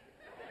Beach.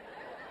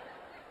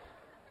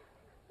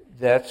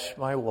 That's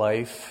my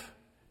wife,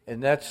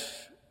 and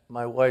that's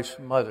my wife's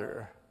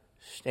mother,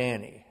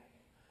 Stanny.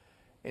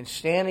 And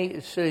Stanny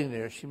is sitting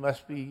there. She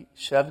must be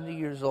 70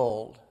 years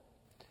old,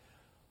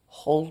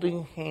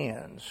 holding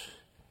hands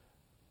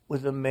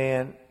with a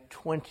man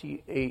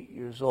 28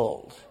 years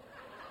old.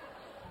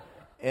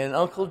 And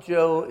Uncle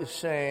Joe is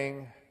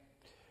saying,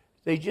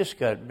 they just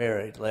got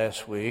married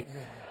last week.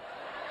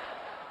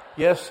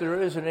 Yes,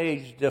 there is an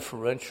age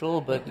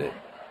differential, but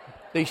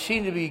they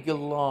seem to be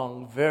getting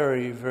along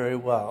very, very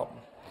well.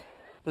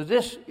 But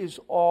this is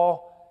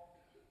all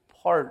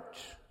part.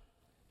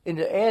 And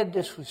to add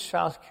this with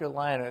South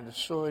Carolina and the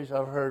stories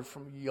I've heard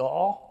from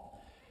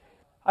y'all,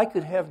 I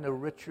could have no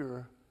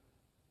richer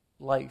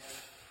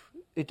life.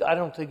 I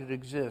don't think it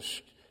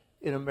exists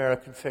in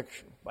American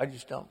fiction. I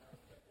just don't.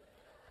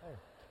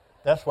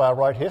 That's why I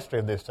write history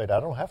of this state. I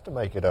don't have to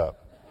make it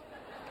up.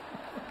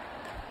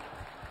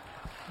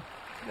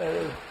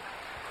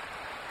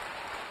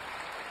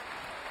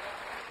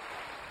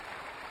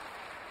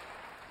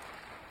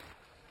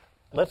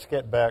 Let's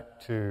get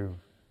back to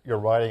your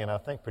writing, and I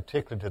think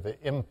particularly to the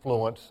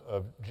influence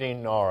of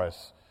Gene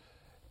Norris.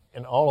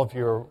 In all of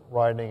your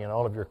writing and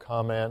all of your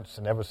comments,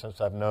 and ever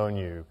since I've known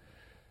you,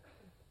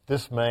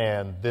 this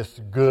man, this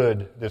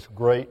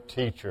great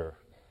teacher,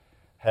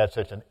 had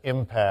such an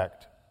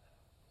impact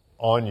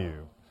on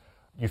you.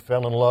 You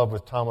fell in love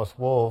with Thomas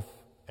Wolfe,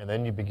 and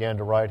then you began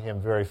to write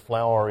him very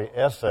flowery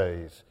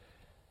essays.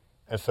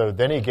 And so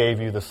then he gave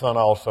you The Sun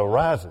Also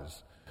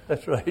Rises.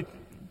 That's right.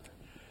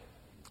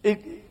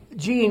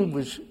 Gene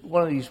was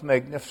one of these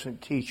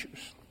magnificent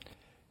teachers.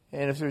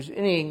 And if there's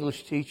any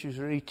English teachers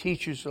or any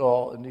teachers at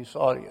all in this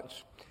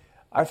audience,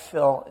 I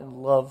fell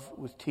in love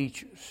with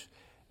teachers.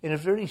 And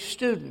if there are any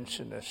students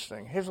in this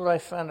thing, here's what I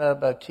found out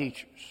about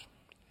teachers.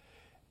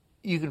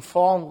 You can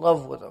fall in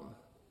love with them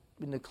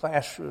in the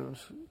classrooms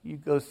you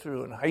go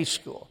through in high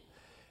school.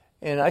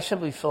 And I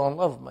simply fell in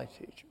love with my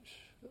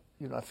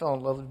teachers. I fell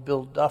in love with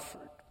Bill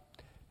Dufford,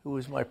 who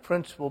was my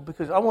principal,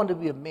 because I wanted to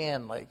be a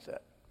man like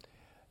that.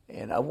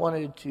 And I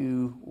wanted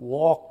to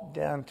walk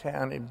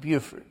downtown in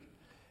Beaufort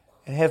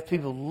and have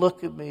people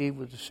look at me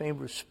with the same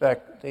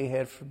respect they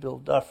had for Bill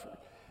Dufford.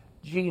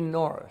 Gene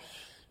Norris,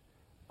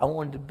 I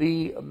wanted to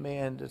be a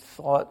man that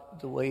thought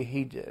the way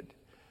he did.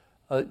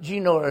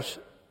 Gene Norris,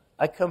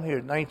 I come here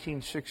in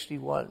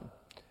 1961.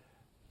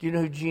 Do you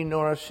know who Gene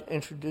Norris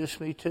introduced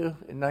me to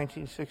in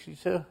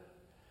 1962?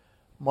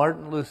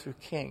 Martin Luther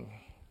King.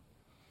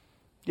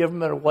 You ever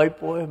met a white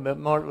boy who met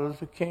Martin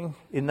Luther King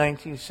in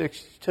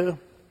 1962?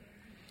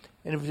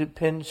 And it was at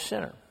Penn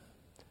Center.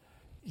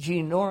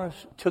 Gene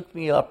Norris took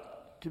me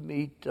up to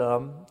meet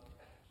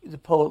the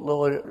poet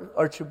laureate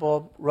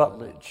Archibald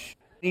Rutledge.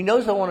 He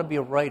knows I want to be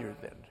a writer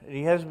then, and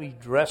he has me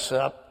dress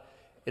up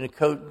in a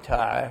coat and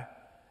tie,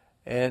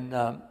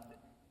 and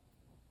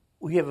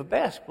we have a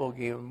basketball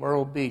game in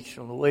Myrtle Beach.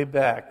 On the way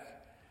back,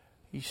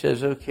 he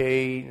says,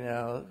 okay,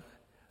 now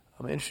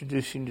I'm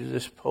introducing you to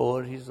this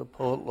poet. He's the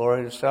poet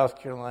laureate of South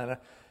Carolina.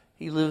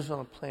 He lives on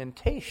a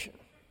plantation.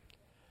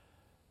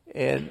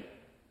 And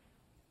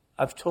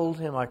I've told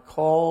him I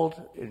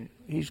called, and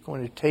he's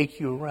going to take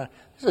you around.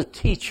 This is a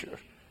teacher.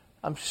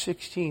 I'm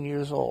 16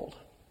 years old.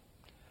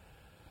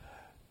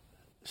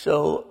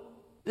 So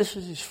this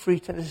is his free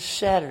time. This is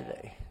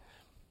Saturday.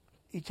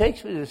 He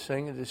takes me to this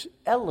thing, and this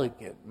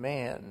elegant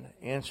man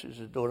answers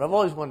the door. And I've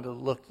always wanted to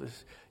look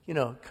this,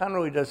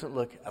 Conroy doesn't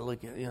look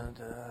elegant.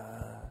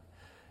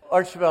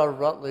 Archibald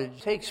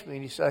Rutledge takes me,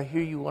 and he said, I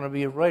hear you want to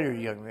be a writer,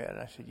 young man.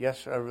 I said,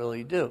 yes, sir, I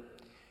really do.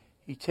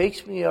 He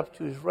takes me up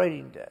to his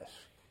writing desk.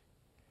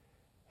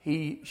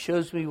 He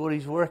shows me what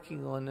he's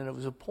working on, and it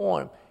was a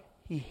poem.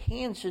 He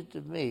hands it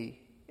to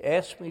me,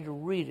 asked me to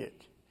read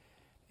it,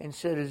 and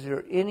said, is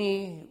there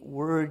any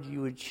word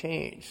you would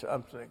change? So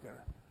I'm thinking,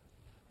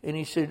 and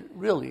he said,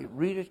 really,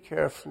 read it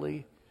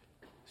carefully.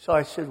 So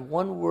I said,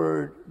 one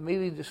word,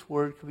 maybe this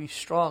word could be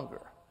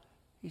stronger.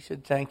 He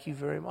said, thank you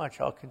very much.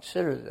 I'll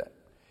consider that.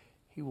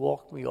 He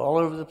walked me all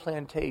over the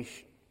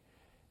plantation,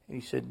 and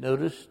he said,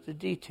 notice the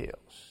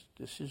details.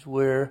 This is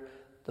where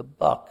the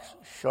bucks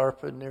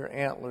sharpen their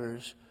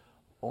antlers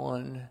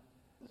on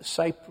the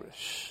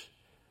cypress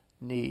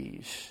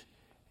knees.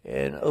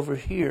 And over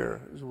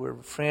here is where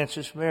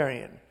Francis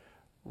Marion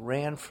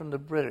ran from the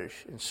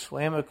British and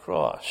swam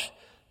across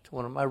to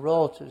one of my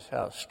relatives'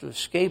 house to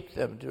escape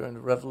them during the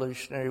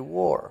Revolutionary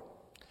War.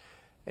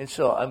 And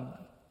so I'm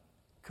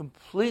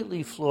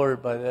completely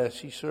floored by this.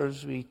 He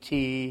serves me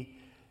tea.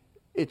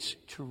 It's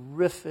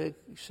terrific.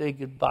 We say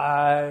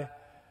goodbye.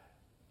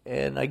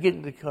 And I get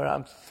in the car.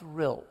 I'm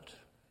thrilled.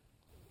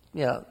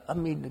 Yeah,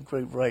 I'm meeting a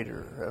great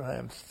writer, and I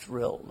am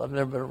thrilled. I've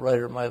never been a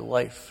writer in my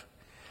life.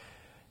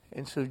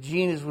 And so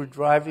Gene, as we're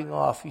driving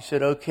off, he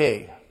said,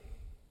 okay,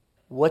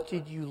 what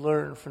did you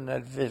learn from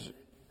that visit?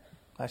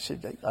 I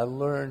said, I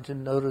learned to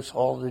notice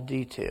all the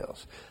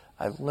details.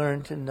 I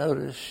learned to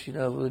notice,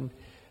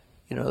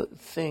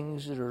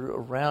 things that are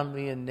around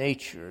me in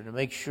nature, and to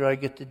make sure I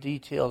get the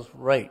details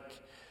right.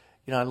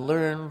 I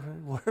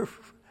learned where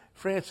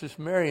Francis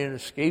Marion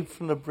escaped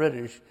from the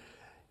British,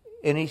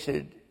 and he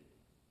said,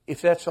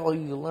 if that's all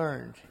you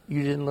learned,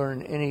 you didn't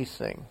learn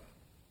anything.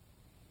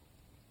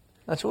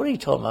 I said, what are you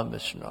talking about,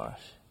 Mr. Norris?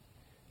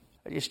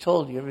 I just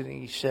told you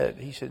everything he said.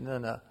 He said,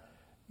 no,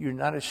 you're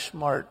not as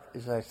smart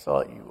as I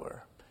thought you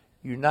were.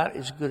 You're not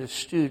as good a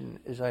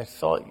student as I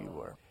thought you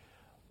were.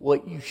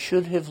 What you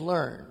should have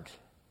learned,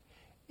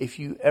 if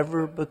you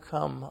ever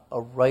become a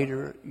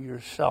writer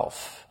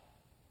yourself,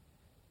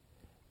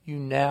 you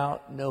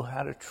now know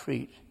how to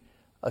treat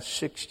a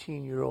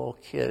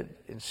 16-year-old kid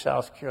in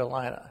South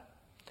Carolina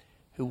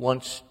who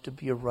wants to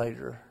be a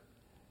writer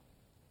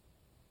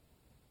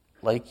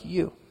like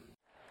you.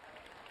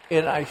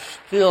 And I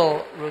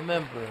still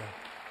remember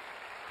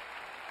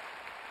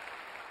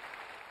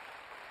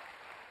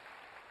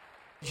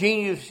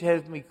Gene used to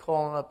have me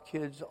calling up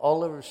kids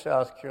all over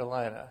South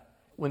Carolina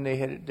when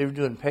they were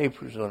doing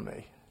papers on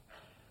me.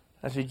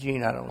 I said,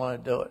 Gene, I don't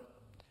want to do it.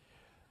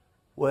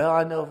 Well,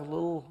 I know of a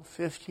little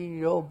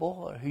 15-year-old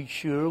boy. He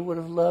sure would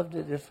have loved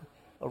it if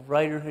a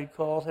writer had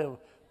called him.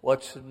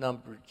 What's the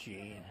number,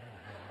 Gene?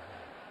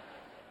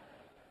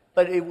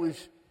 But it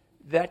was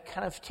that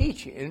kind of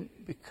teaching. And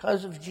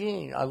because of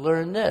Gene, I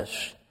learned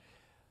this.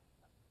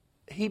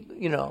 Gene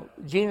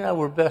and I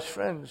were best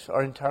friends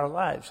our entire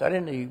lives. I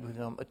didn't even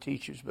become a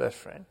teacher's best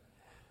friend.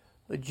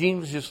 But Gene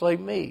was just like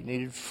me,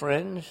 needed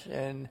friends,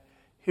 and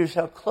here's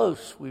how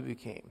close we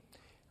became.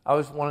 I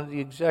was one of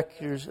the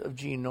executors of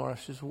Gene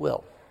Norris's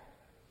will.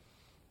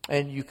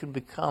 And you can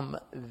become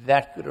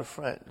that good of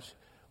friends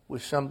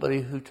with somebody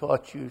who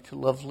taught you to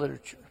love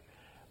literature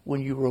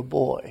when you were a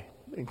boy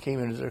and came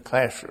into their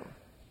classroom.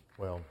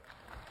 Well,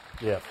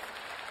 yes.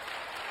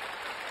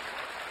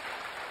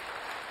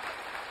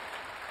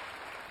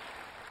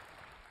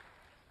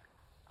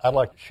 I'd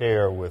like to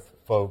share with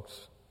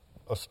folks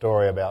a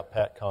story about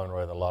Pat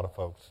Conroy that a lot of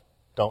folks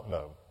don't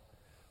know,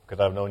 because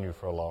I've known you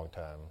for a long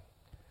time.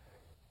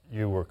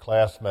 You were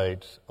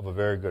classmates of a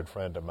very good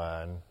friend of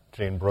mine,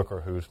 Gene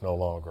Brooker, who's no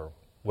longer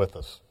with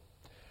us.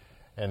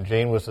 And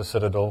Gene was a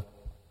Citadel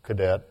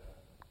cadet,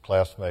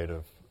 classmate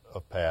of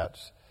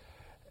Pat's.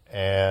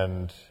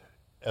 And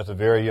as a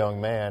very young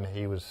man,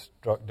 he was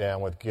struck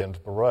down with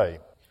Guillain-Barré.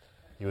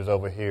 He was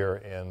over here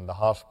in the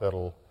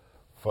hospital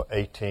for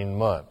 18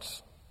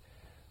 months.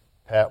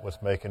 Pat was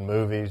making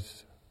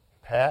movies.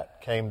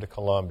 Pat came to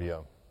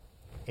Columbia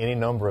any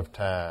number of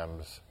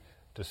times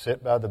to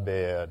sit by the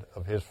bed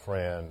of his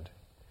friend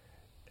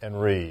and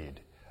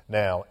read.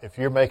 Now, if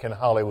you're making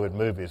Hollywood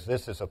movies,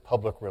 this is a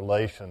public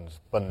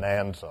relations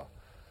bonanza.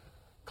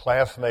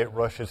 Classmate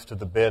rushes to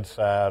the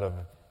bedside of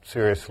a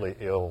seriously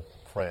ill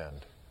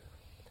friend.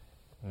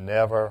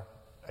 Never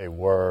a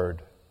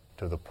word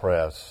to the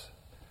press,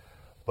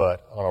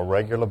 but on a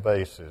regular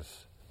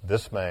basis,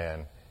 this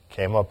man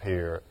came up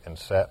here and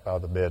sat by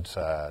the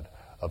bedside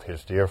of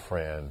his dear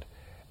friend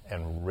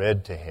and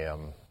read to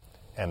him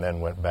and then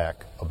went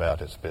back about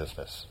his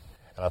business.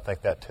 And I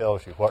think that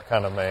tells you what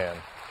kind of man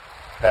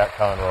Pat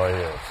Conroy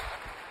is.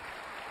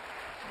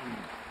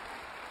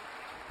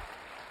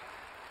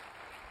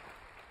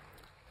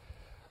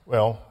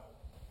 Well,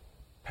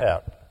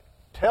 Pat,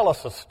 tell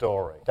us a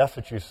story. That's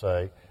what you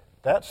say.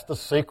 That's the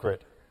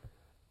secret.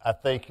 I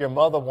think your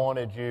mother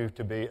wanted you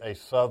to be a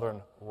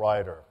Southern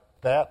writer.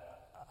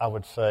 That, I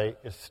would say,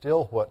 is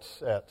still what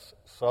sets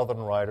Southern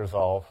writers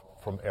off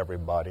from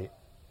everybody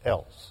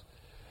else.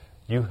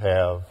 You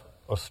have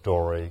a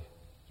story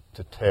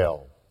to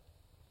tell.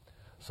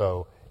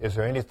 So, is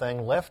there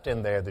anything left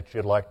in there that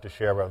you'd like to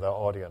share with our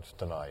audience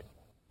tonight?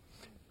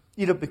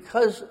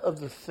 Because of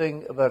the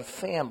thing about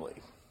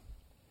family,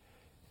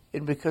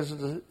 and because of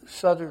the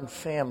Southern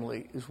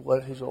family is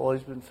what has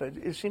always been fed.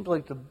 It seems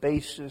like the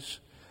basis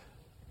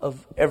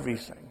of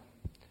everything.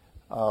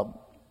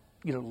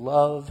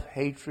 Love,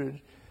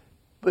 hatred.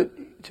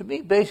 But to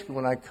me, basically,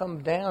 when I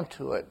come down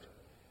to it,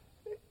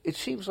 it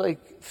seems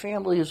like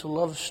family is a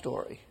love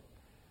story.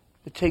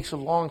 It takes a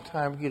long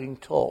time getting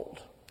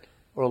told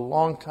or a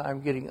long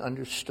time getting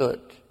understood.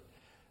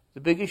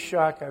 The biggest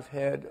shock I've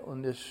had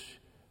on this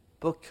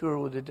book tour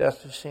with the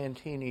death of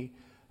Santini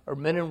are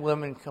men and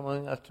women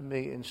coming up to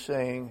me and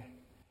saying,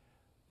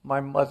 my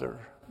mother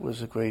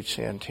was a great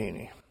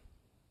Santini.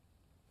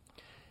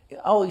 I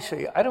always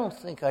say, I don't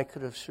think I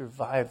could have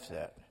survived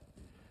that.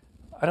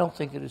 I don't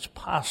think it is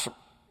possible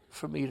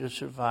for me to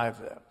survive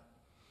that.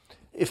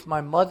 If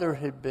my mother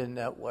had been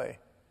that way,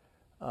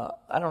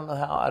 I don't know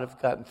how I'd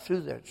have gotten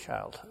through that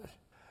childhood.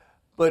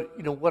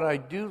 But, what I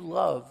do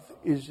love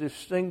is this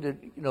thing that,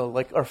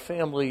 like our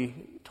family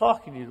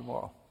talking to you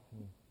tomorrow.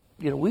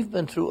 We've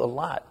been through a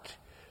lot.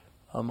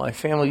 My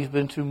family's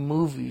been through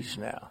movies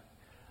now.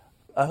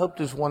 I hope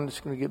there's one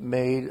that's going to get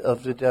made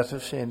of the death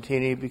of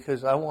Santini,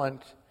 because I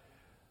want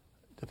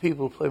the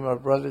people who play my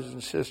brothers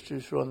and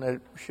sisters who are on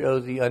that show,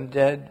 The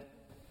Undead.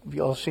 Have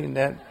you all seen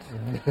that?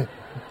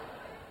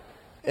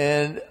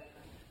 And,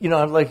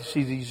 I'd like to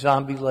see these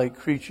zombie-like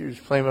creatures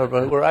play my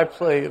brother, where I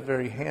play a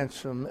very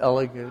handsome,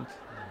 elegant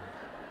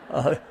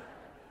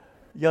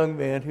young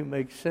man who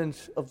makes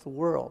sense of the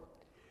world.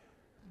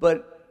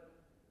 But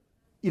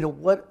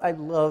what I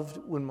loved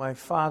when my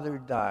father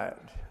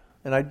died,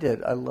 and I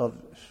did, I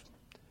loved this.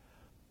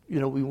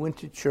 We went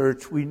to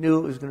church. We knew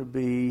it was going to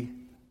be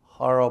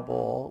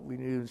horrible. We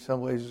knew in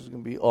some ways it was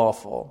going to be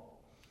awful.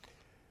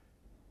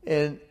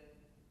 And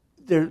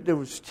there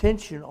was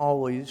tension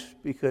always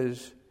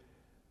because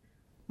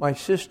my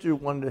sister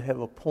wanted to have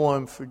a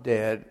poem for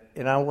Dad,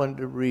 and I wanted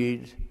to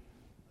read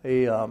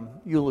a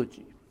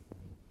eulogy.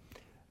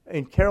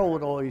 And Carol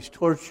would always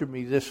torture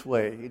me this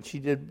way, and she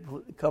did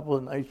a couple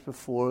of nights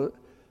before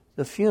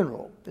the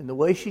funeral. And the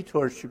way she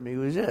tortured me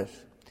was this: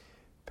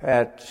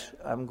 Pat,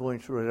 I'm going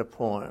to write a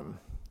poem.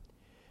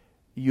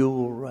 You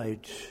will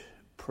write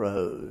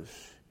prose.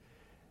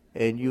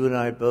 And you and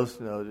I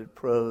both know that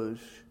prose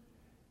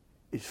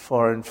is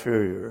far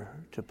inferior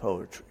to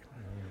poetry.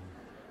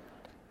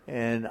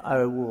 And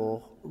I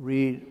will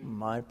read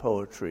my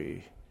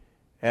poetry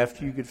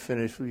after you get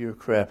finished with your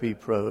crappy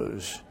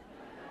prose.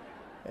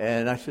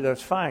 And I said,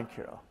 that's fine,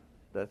 Carol.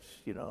 That's,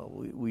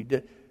 we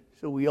did.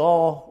 So we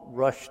all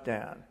rushed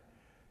down.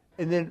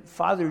 And then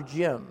Father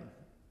Jim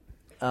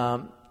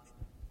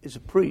is a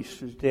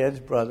priest, his dad's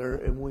brother,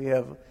 and we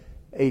have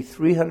a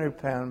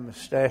 300-pound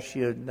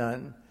mustachioed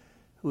nun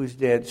who is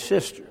Dad's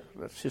sister.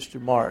 That's Sister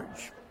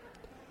Marge.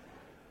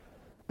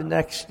 The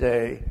next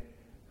day,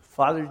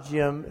 Father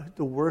Jim,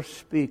 the worst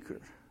speaker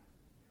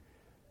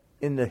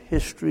in the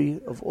history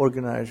of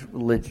organized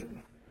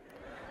religion.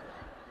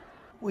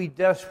 We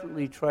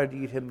desperately tried to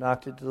get him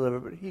not to deliver,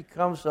 but he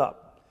comes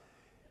up,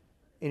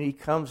 and he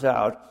comes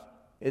out,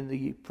 and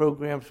the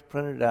program's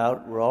printed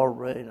out. We're all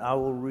ready, and I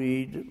will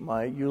read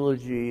my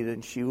eulogy,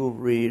 then she will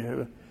read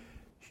her.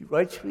 She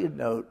writes me a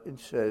note and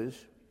says,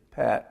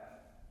 Pat,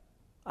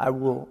 I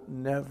will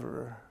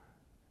never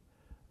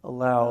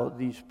allow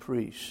these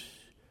priests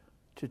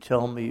to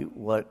tell me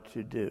what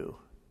to do.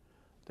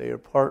 They are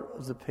part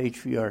of the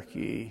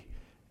patriarchy,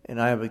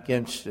 and I am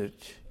against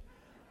it.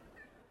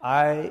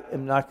 I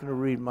am not going to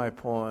read my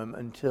poem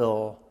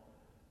until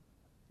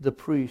the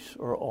priests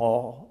are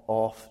all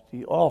off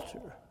the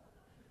altar.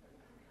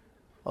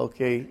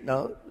 Okay,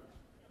 now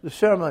the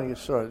ceremony is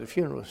started, the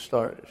funeral is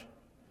started.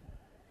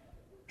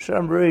 So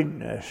I'm reading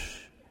this.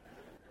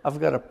 I've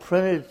got a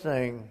printed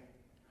thing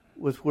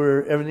with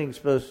where everything's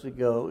supposed to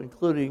go,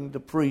 including the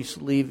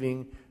priest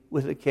leaving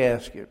with a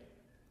casket.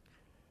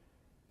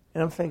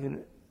 And I'm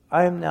thinking,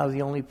 I am now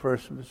the only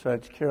person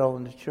besides Carol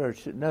in the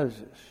church that knows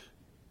this.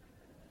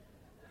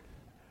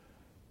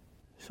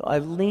 So I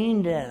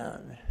lean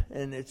down,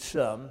 and it's,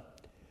 I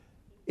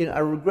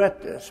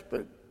regret this,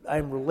 but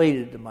I'm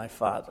related to my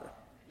father.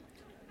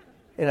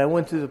 And I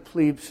went through the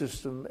plebe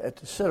system at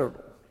the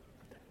Citadel.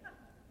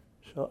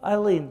 So I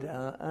lean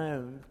down. I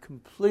am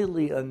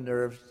completely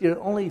unnerved. The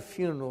only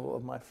funeral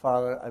of my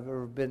father I've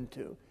ever been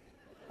to.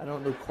 I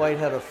don't know quite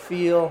how to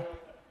feel.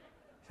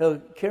 So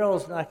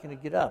Carol's not going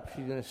to get up.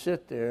 She's going to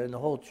sit there, and the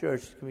whole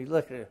church is going to be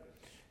looking at her.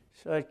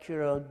 So I said,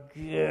 Carol,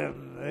 give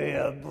me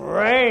a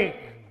break.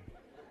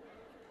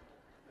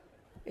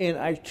 And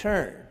I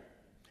turn.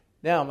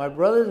 Now, my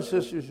brothers and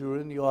sisters who were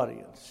in the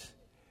audience,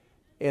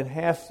 and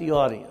half the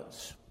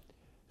audience,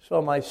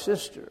 saw my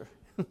sister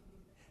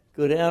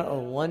go down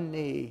on one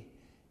knee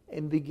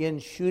and begin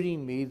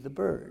shooting me the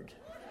bird.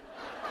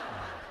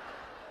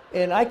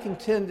 And I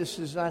contend this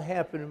does not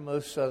happen in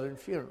most Southern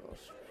funerals.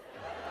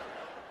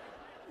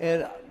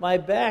 And my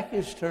back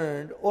is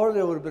turned, or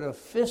there would have been a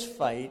fist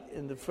fight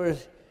in the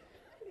first.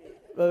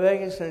 My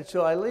back is turned.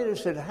 So I later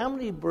said, how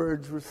many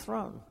birds were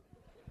thrown?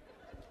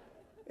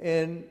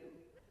 And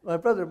my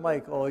brother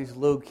Mike always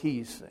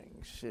low-keys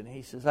things. And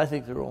he says, I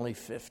think there were only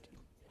 50.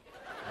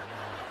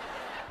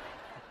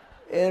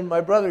 And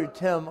my brother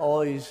Tim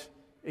always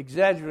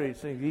exaggerates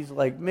things. He's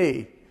like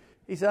me.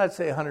 He said, I'd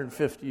say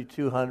 150,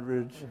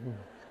 200. Mm-hmm.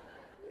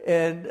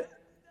 And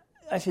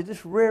I said,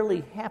 this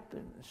rarely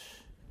happens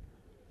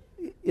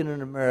in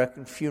an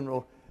American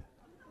funeral.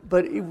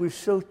 But it was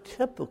so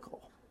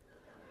typical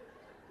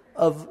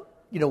of,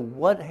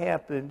 what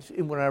happens.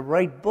 And when I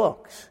write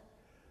books,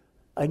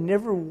 I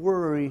never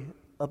worry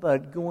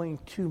about going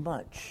too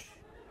much,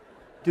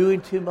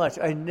 doing too much.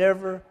 I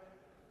never,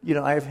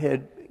 I've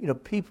had,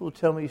 people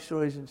tell me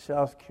stories in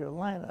South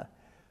Carolina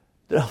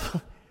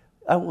that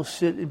I will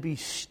sit and be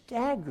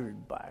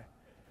staggered by.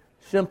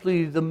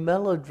 Simply the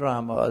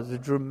melodrama, the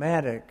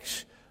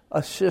dramatics,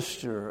 a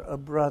sister, a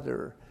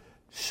brother,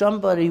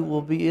 somebody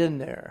will be in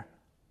there.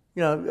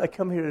 I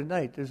come here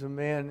tonight, there's a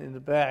man in the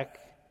back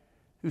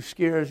who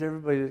scares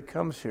everybody that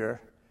comes here.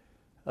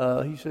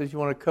 He says, you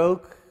want a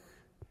Coke?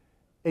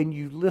 And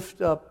you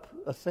lift up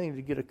a thing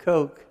to get a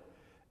Coke,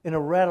 and a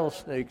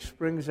rattlesnake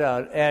springs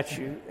out at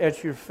you,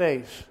 at your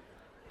face.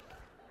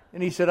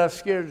 And he said, I've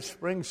scared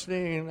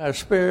Springsteen, I've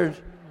scared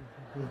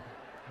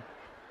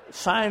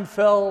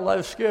Seinfeld,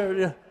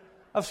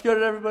 I've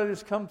scared everybody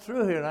that's come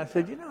through here. And I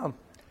said,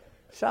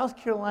 South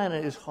Carolina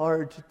is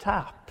hard to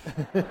top.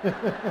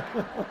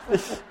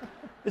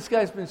 This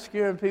guy's been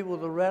scaring people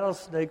with a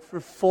rattlesnake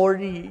for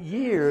 40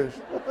 years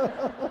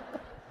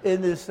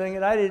in this thing,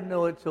 and I didn't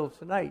know it till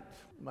tonight.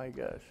 My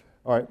gosh.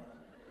 All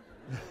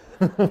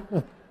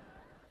right.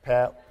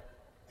 Pat,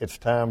 it's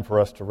time for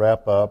us to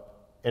wrap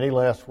up. Any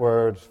last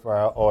words for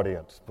our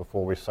audience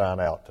before we sign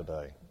out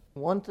today?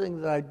 One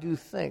thing that I do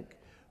think,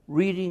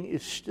 reading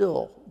is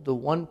still the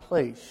one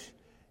place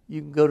you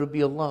can go to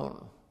be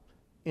alone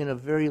in a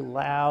very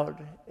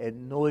loud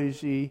and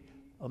noisy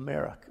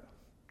America.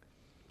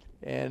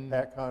 And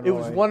Pat Conroy. it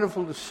was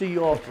wonderful to see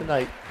you all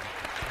tonight.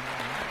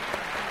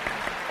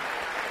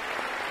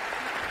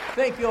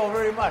 Thank you all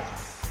very much.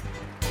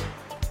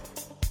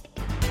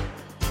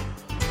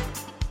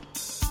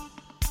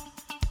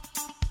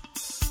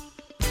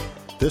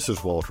 This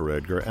is Walter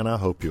Edgar, and I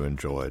hope you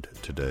enjoyed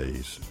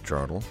today's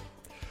Journal.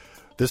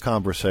 This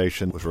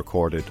conversation was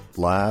recorded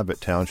live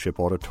at Township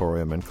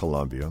Auditorium in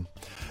Columbia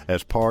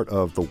as part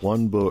of the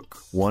One Book,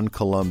 One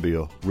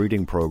Columbia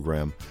reading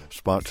program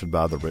sponsored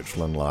by the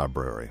Richland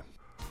Library.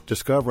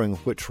 Discovering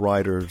which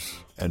writers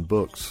and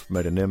books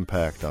made an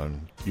impact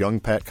on young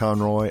Pat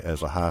Conroy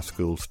as a high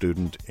school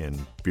student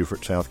in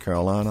Beaufort, South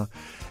Carolina,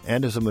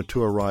 and as a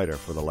mature writer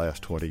for the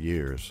last 20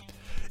 years.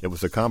 It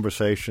was a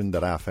conversation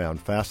that I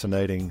found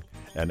fascinating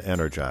and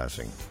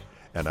energizing,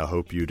 and I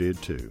hope you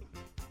did too.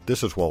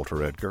 This is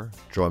Walter Edgar.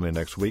 Join me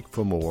next week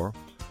for more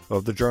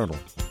of The Journal.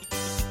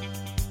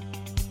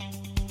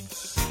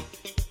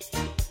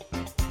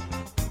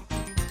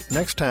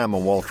 Next time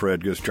on Walter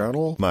Edgar's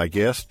Journal, my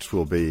guests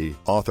will be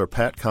author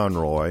Pat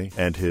Conroy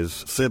and his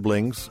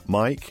siblings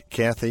Mike,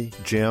 Kathy,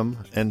 Jim,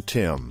 and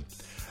Tim.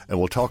 And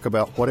we'll talk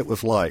about what it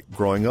was like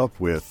growing up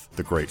with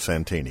the great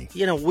Santini.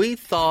 You know, we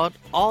thought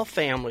all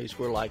families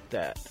were like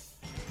that.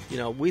 You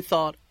know, we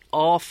thought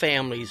all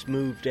families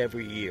moved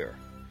every year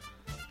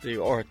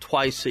or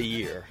twice a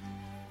year.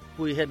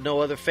 We had no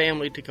other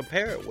family to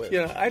compare it with.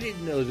 You know, I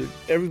didn't know that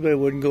everybody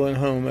wasn't going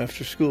home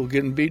after school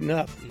getting beaten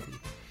up.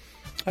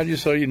 I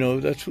just thought,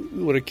 that's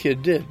what a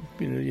kid did.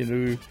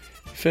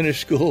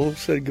 Finished school,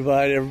 said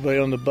goodbye to everybody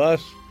on the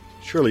bus.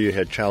 Surely you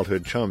had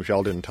childhood chums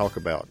y'all didn't talk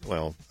about.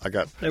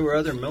 There were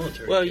other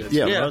military kids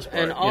yeah, for the most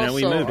part. And also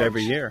we moved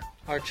every year.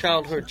 Our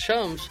childhood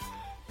chums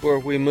were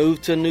we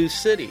moved to a new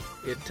city.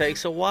 It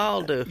takes a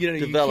while to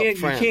develop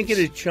friends. You can't get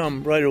a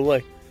chum right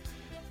away.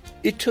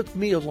 It took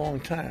me a long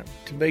time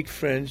to make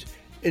friends,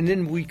 and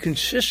then we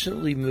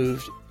consistently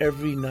moved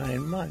every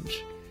 9 months.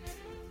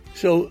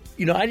 So,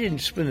 I didn't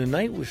spend the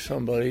night with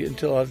somebody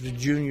until I was a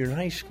junior in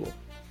high school.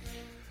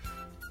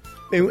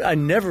 And I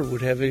never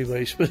would have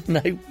anybody spend the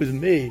night with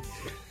me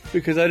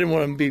because I didn't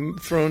want to be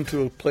thrown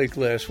through a plate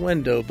glass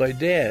window by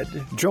Dad.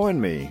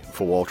 Join me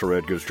for Walter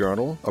Edgar's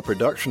Journal, a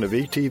production of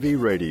ETV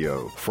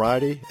Radio,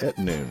 Friday at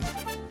noon.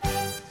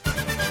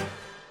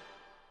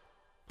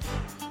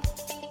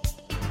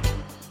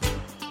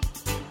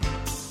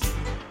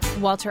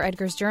 Walter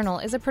Edgar's Journal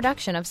is a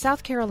production of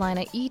South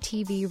Carolina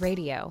ETV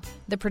Radio.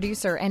 The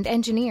producer and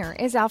engineer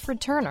is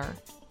Alfred Turner.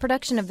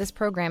 Production of this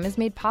program is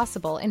made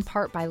possible in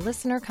part by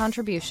listener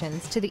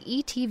contributions to the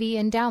ETV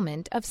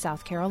Endowment of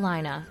South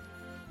Carolina.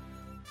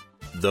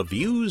 The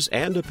views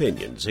and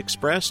opinions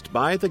expressed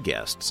by the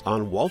guests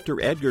on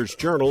Walter Edgar's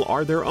Journal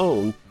are their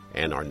own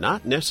and are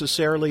not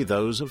necessarily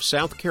those of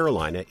South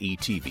Carolina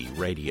ETV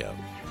Radio.